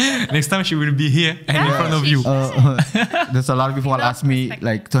 Yeah. Next time she will be here and in front of you. There's a lot of people ask me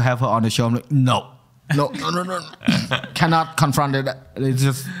like to have her on the show. I'm like, no. Cannot confront it. It's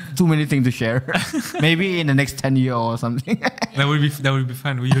just too many things to share. Maybe in the next 10 years or something. That will be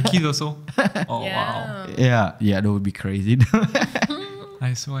fun. With your kids also. Oh wow. Yeah. Yeah, that would be crazy.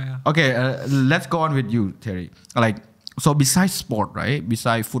 I swear. Okay, let's go on with you, Thierry. Like, so besides sport, right?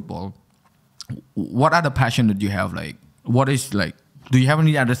 Besides football, what other passion that you have? Like, what is like? Do you have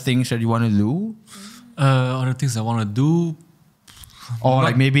any other things that you want to do? Other things I want to do. Or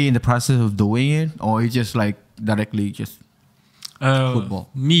like maybe in the process of doing it, or you just like directly just football?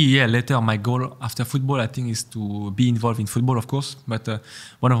 Me, later my goal after football, I think, is to be involved in football, of course. But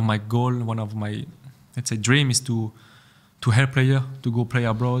one of my, let's say, dream is to help player to go play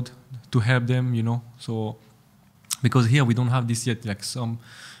abroad, to help them, you know. So because here we don't have this yet, like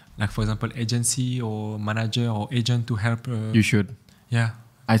for example, agency or manager or agent to help. You should. Yeah.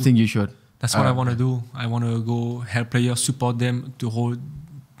 I think you should. That's what I want to do. I want to go help players, support them through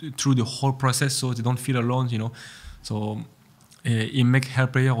the whole process, so they don't feel alone, you know. So it make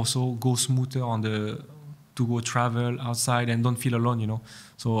help players also go smoother to go travel outside and don't feel alone, you know.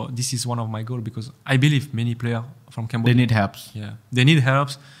 So this is one of my goals, because I believe many players from Cambodia, They need help. Yeah, they need help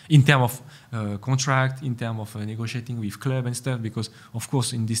in terms of contract, in terms of negotiating with club and stuff. Because of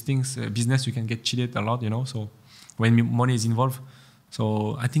course, in these things, business, you can get cheated a lot, you know. So when money is involved,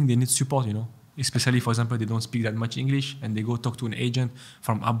 so I think they need support, you know. Especially, for example, they don't speak that much English and they go talk to an agent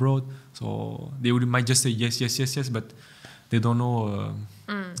from abroad. So they might just say yes, but they don't know.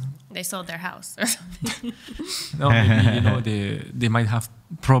 They sold their house or something. No, maybe, you know, they might have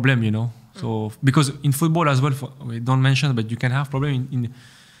problem, you know. So because in football as well, we don't mention, but you can have problem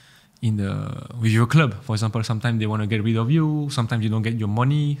with your club. For example, sometimes they want to get rid of you. Sometimes you don't get your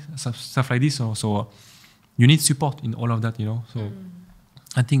money, stuff like this. So you need support in all of that, you know. So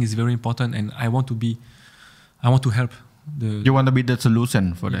I think it's very important, and I want to help. You want to be the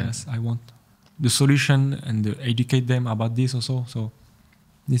solution for that. Yes, I want the solution and educate them about this also. So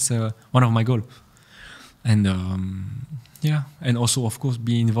this is one of my goals. And and also, of course,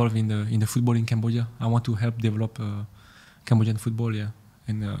 be involved in the football in Cambodia. I want to help develop Cambodian football,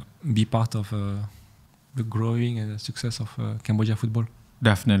 and be part of the growing and the success of Cambodia football.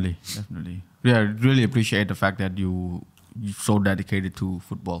 Definitely. Yeah, I really appreciate the fact that you're so dedicated to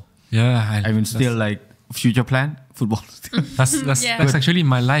football. Yeah, I mean, still like future plan football. That's actually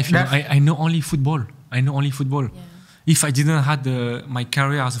my life. You know? I know only football. Yeah. If I didn't have my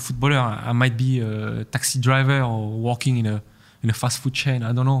career as a footballer, I might be a taxi driver or working in a fast food chain.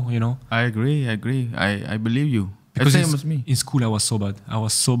 I don't know, you know. I agree. I believe you. Because same as me. In school, I was so bad.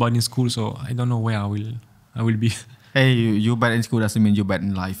 In school, so I don't know where I will be. Hey, you bad in school doesn't mean you're bad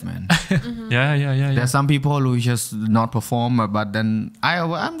in life, man. Yeah. There's some people who just not perform, but then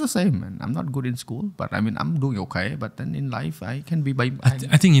I'm the same, man. I'm not good in school, but I mean, I'm doing okay. But then in life, I can be by.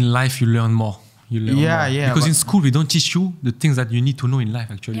 I think in life you learn more. Yeah. Because in school we don't teach you the things that you need to know in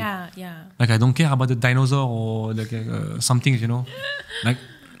life, actually. Yeah. Like I don't care about the dinosaur or like some things, you know. Like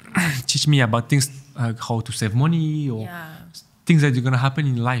teach me about things like how to save money or things that are gonna happen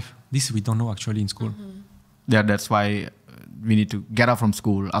in life. This we don't know actually in school. Yeah, that's why we need to get out from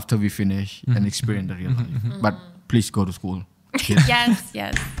school after we finish and experience the real life. But please go to school. Yes.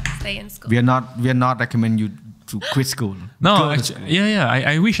 Stay in school. We are not recommend you to quit school. No, actually,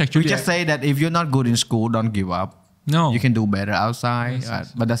 I wish actually. We just say that if you're not good in school, don't give up. No, you can do better outside,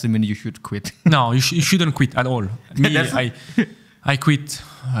 yes. But doesn't mean you should quit. No, you shouldn't quit at all. Me, I quit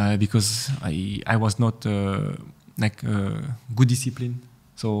because I was not like good discipline.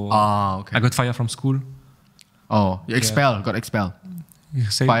 So okay. I got fired from school. Oh, you got expelled. You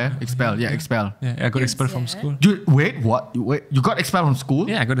say Fire, expelled, expelled. Yeah, I got expelled from school. Wait, what? You got expelled from school?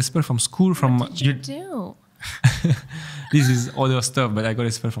 Yeah, I got expelled from school. What did you do? This is other stuff, but I got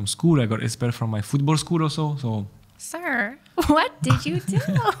expelled from school. I got expelled from my football school also. So, Sir, what did you do?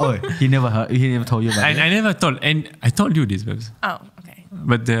 Oh, he never told you about it. I never told, and I told you this, babes. Oh, okay.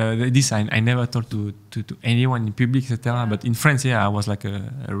 But this I never told to anyone in public, etc. But in France, I was like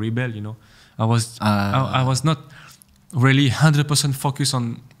a rebel, you know. I was not really 100% focused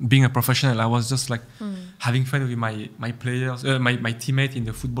on being a professional. I was just like having fun with my players, my teammates in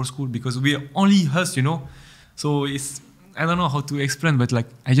the football school, because we are only us, you know. So it's, I don't know how to explain, but like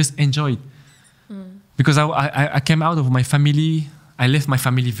I just enjoy it. Because I came out of my family. I left my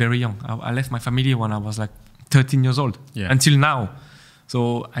family very young. I left my family when I was like 13 years old until now.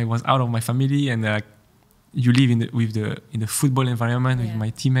 So I was out of my family, and you live in the football environment with my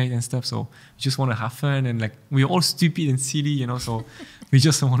teammates and stuff. So you just want to have fun, and like we're all stupid and silly, you know. So we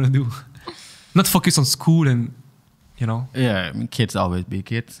just want to not focus on school, and you know. Yeah, I mean, kids always be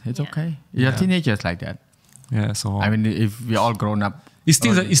kids. It's okay. You're teenagers like that. Yeah. So I mean, if we're all grown up. It's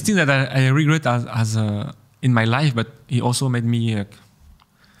things that I regret as in my life, but it also made me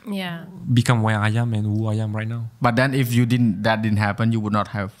become where I am and who I am right now. But then, if that didn't happen, you would not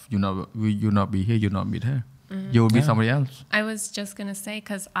have, you not be here, you not meet her. You would be somebody else. I was just gonna say,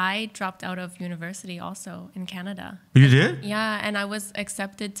 because I dropped out of university also in Canada. You did? Yeah, and I was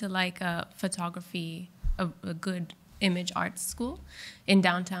accepted to like a photography, a good image arts school in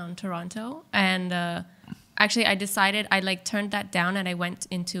downtown Toronto, and actually I decided I like turned that down, and I went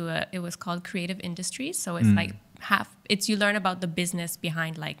into it was called creative industries. So it's like you learn about the business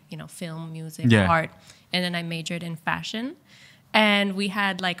behind like, you know, film, music, art. And then I majored in fashion, and we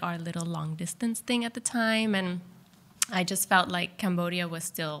had like our little long distance thing at the time. And I just felt like Cambodia was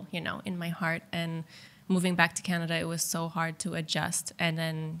still, you know, in my heart, and moving back to Canada, it was so hard to adjust. And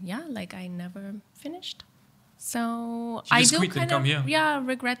then, like I never finished. So I do kind of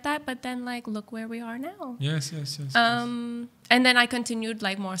regret that, but then like look where we are now. Yes. And then I continued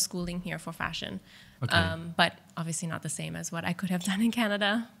like more schooling here for fashion. Okay. But obviously not the same as what I could have done in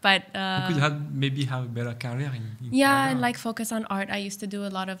Canada. But you could maybe have a better career in Canada. And like focus on art. I used to do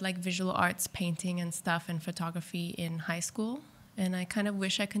a lot of like visual arts, painting and stuff, and photography in high school. And I kind of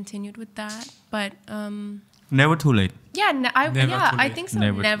wish I continued with that. But never too late. I think so.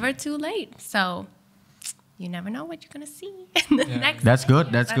 Never too late. So you never know what you're gonna see in the next. That's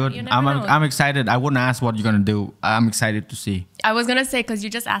good. That's good. I'm excited. I wouldn't ask what you're gonna do. I'm excited to see. I was gonna say, because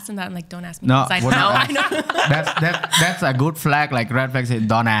you just asked him that. I'm like, don't ask me. No, I know. That's a good flag. Like red flag says,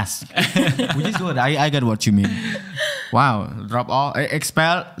 don't ask. Which is good. I get what you mean. Wow. Drop off.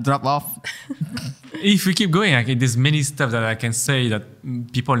 Expel. Drop off. If we keep going, there's many stuff that I can say that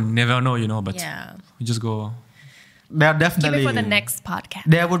people never know, you know. But we just go. There definitely keep it for the next podcast.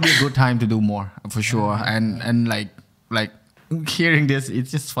 There would be a good time to do more for sure, and like hearing this,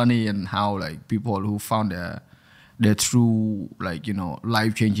 it's just funny, and how like people who found their true, like, you know,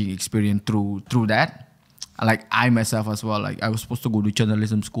 life-changing experience through that. Like I myself as well. Like I was supposed to go to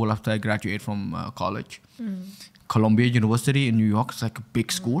journalism school after I graduated from college. Columbia University in New York. It's like a big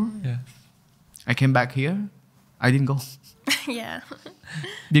school. I came back here. I didn't go.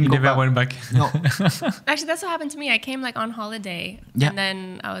 Didn't go back. Went back. No. Actually, that's what happened to me. I came like on holiday, and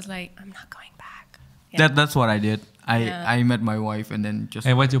then I was like, I'm not going back. That's what I did. I met my wife, and then just.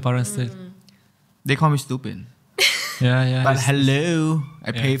 And what your parents said? They call me stupid. Yeah. But hello,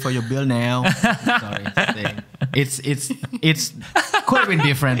 I pay for your bill now. Sorry, it's could have been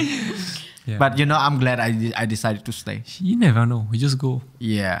different. But you know, I'm glad I decided to stay. You never know. You just go.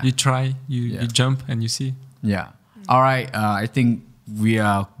 Yeah. You try. You jump, and you see. Yeah. All right. I think we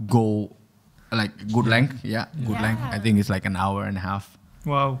go like good length. Good length. I think it's like an hour and a half.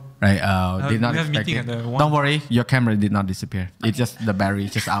 Wow. Right. Did not expect it. Don't worry, your camera did not disappear. It's just the battery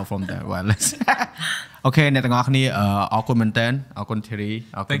just out from the wireless. Okay, អ្នកទាំងអស់គ្នាអរគុណមែនតើអរគុណ Thierry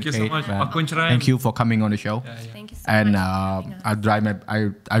អរគុណ Thank you so much. អរគុណច្រើន Thank you for coming on the show. Thank you so and much.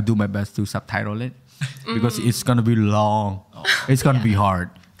 I'll do my best to subtitle it because it's going to be long. It's going to be hard.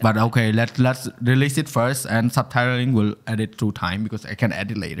 But okay, let's release it first, and subtitling will edit through time because I can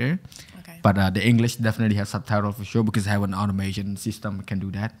edit later. Okay. But the English definitely has subtitle for sure because I have an automation system that can do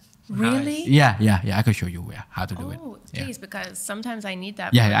that. Really? Yeah. I can show you how to do it. Please, because sometimes I need that.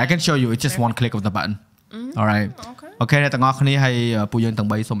 Yeah, I can show you. It's just one click of the button. alright okay អ្នកទាំងអស់គ្នាហើយពួកយើងទាំង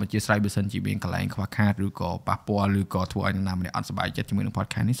3សូមអធិស្ឋានបើសិនជាមានកន្លែងខ្វះខាតឬក៏ប៉ះពាល់ឬក៏ធ្វើឲ្យអ្នកណាម្នាក់អត់សប្បាយចិត្តជាមួយនឹង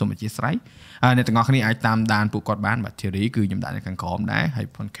podcast នេះសូមអធិស្ឋានអ្នកទាំងអស់គ្នាអាចតាមដានពួកគាត់បានបាទ Thierry គឺខ្ញុំដាក់នៅខាងក្រោមដែរហើយ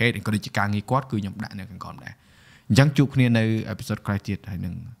podcast ក៏ដូចជាការងារគាត់គឺខ្ញុំដាក់នៅខាងក្រោមដែរអញ្ចឹងជួបគ្នានៅ episode ក្រោយទៀតហើយនឹ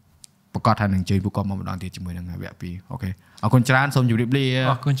ងប្រកាសថានឹងជ័យពួកគាត់មកម្ដងទៀតជាមួយនឹងវគ្គ 2 អូខេអរគុណច្រើនសូមជម្រាបលា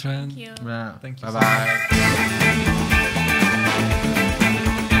អរគុណច្រើន Thank you bye bye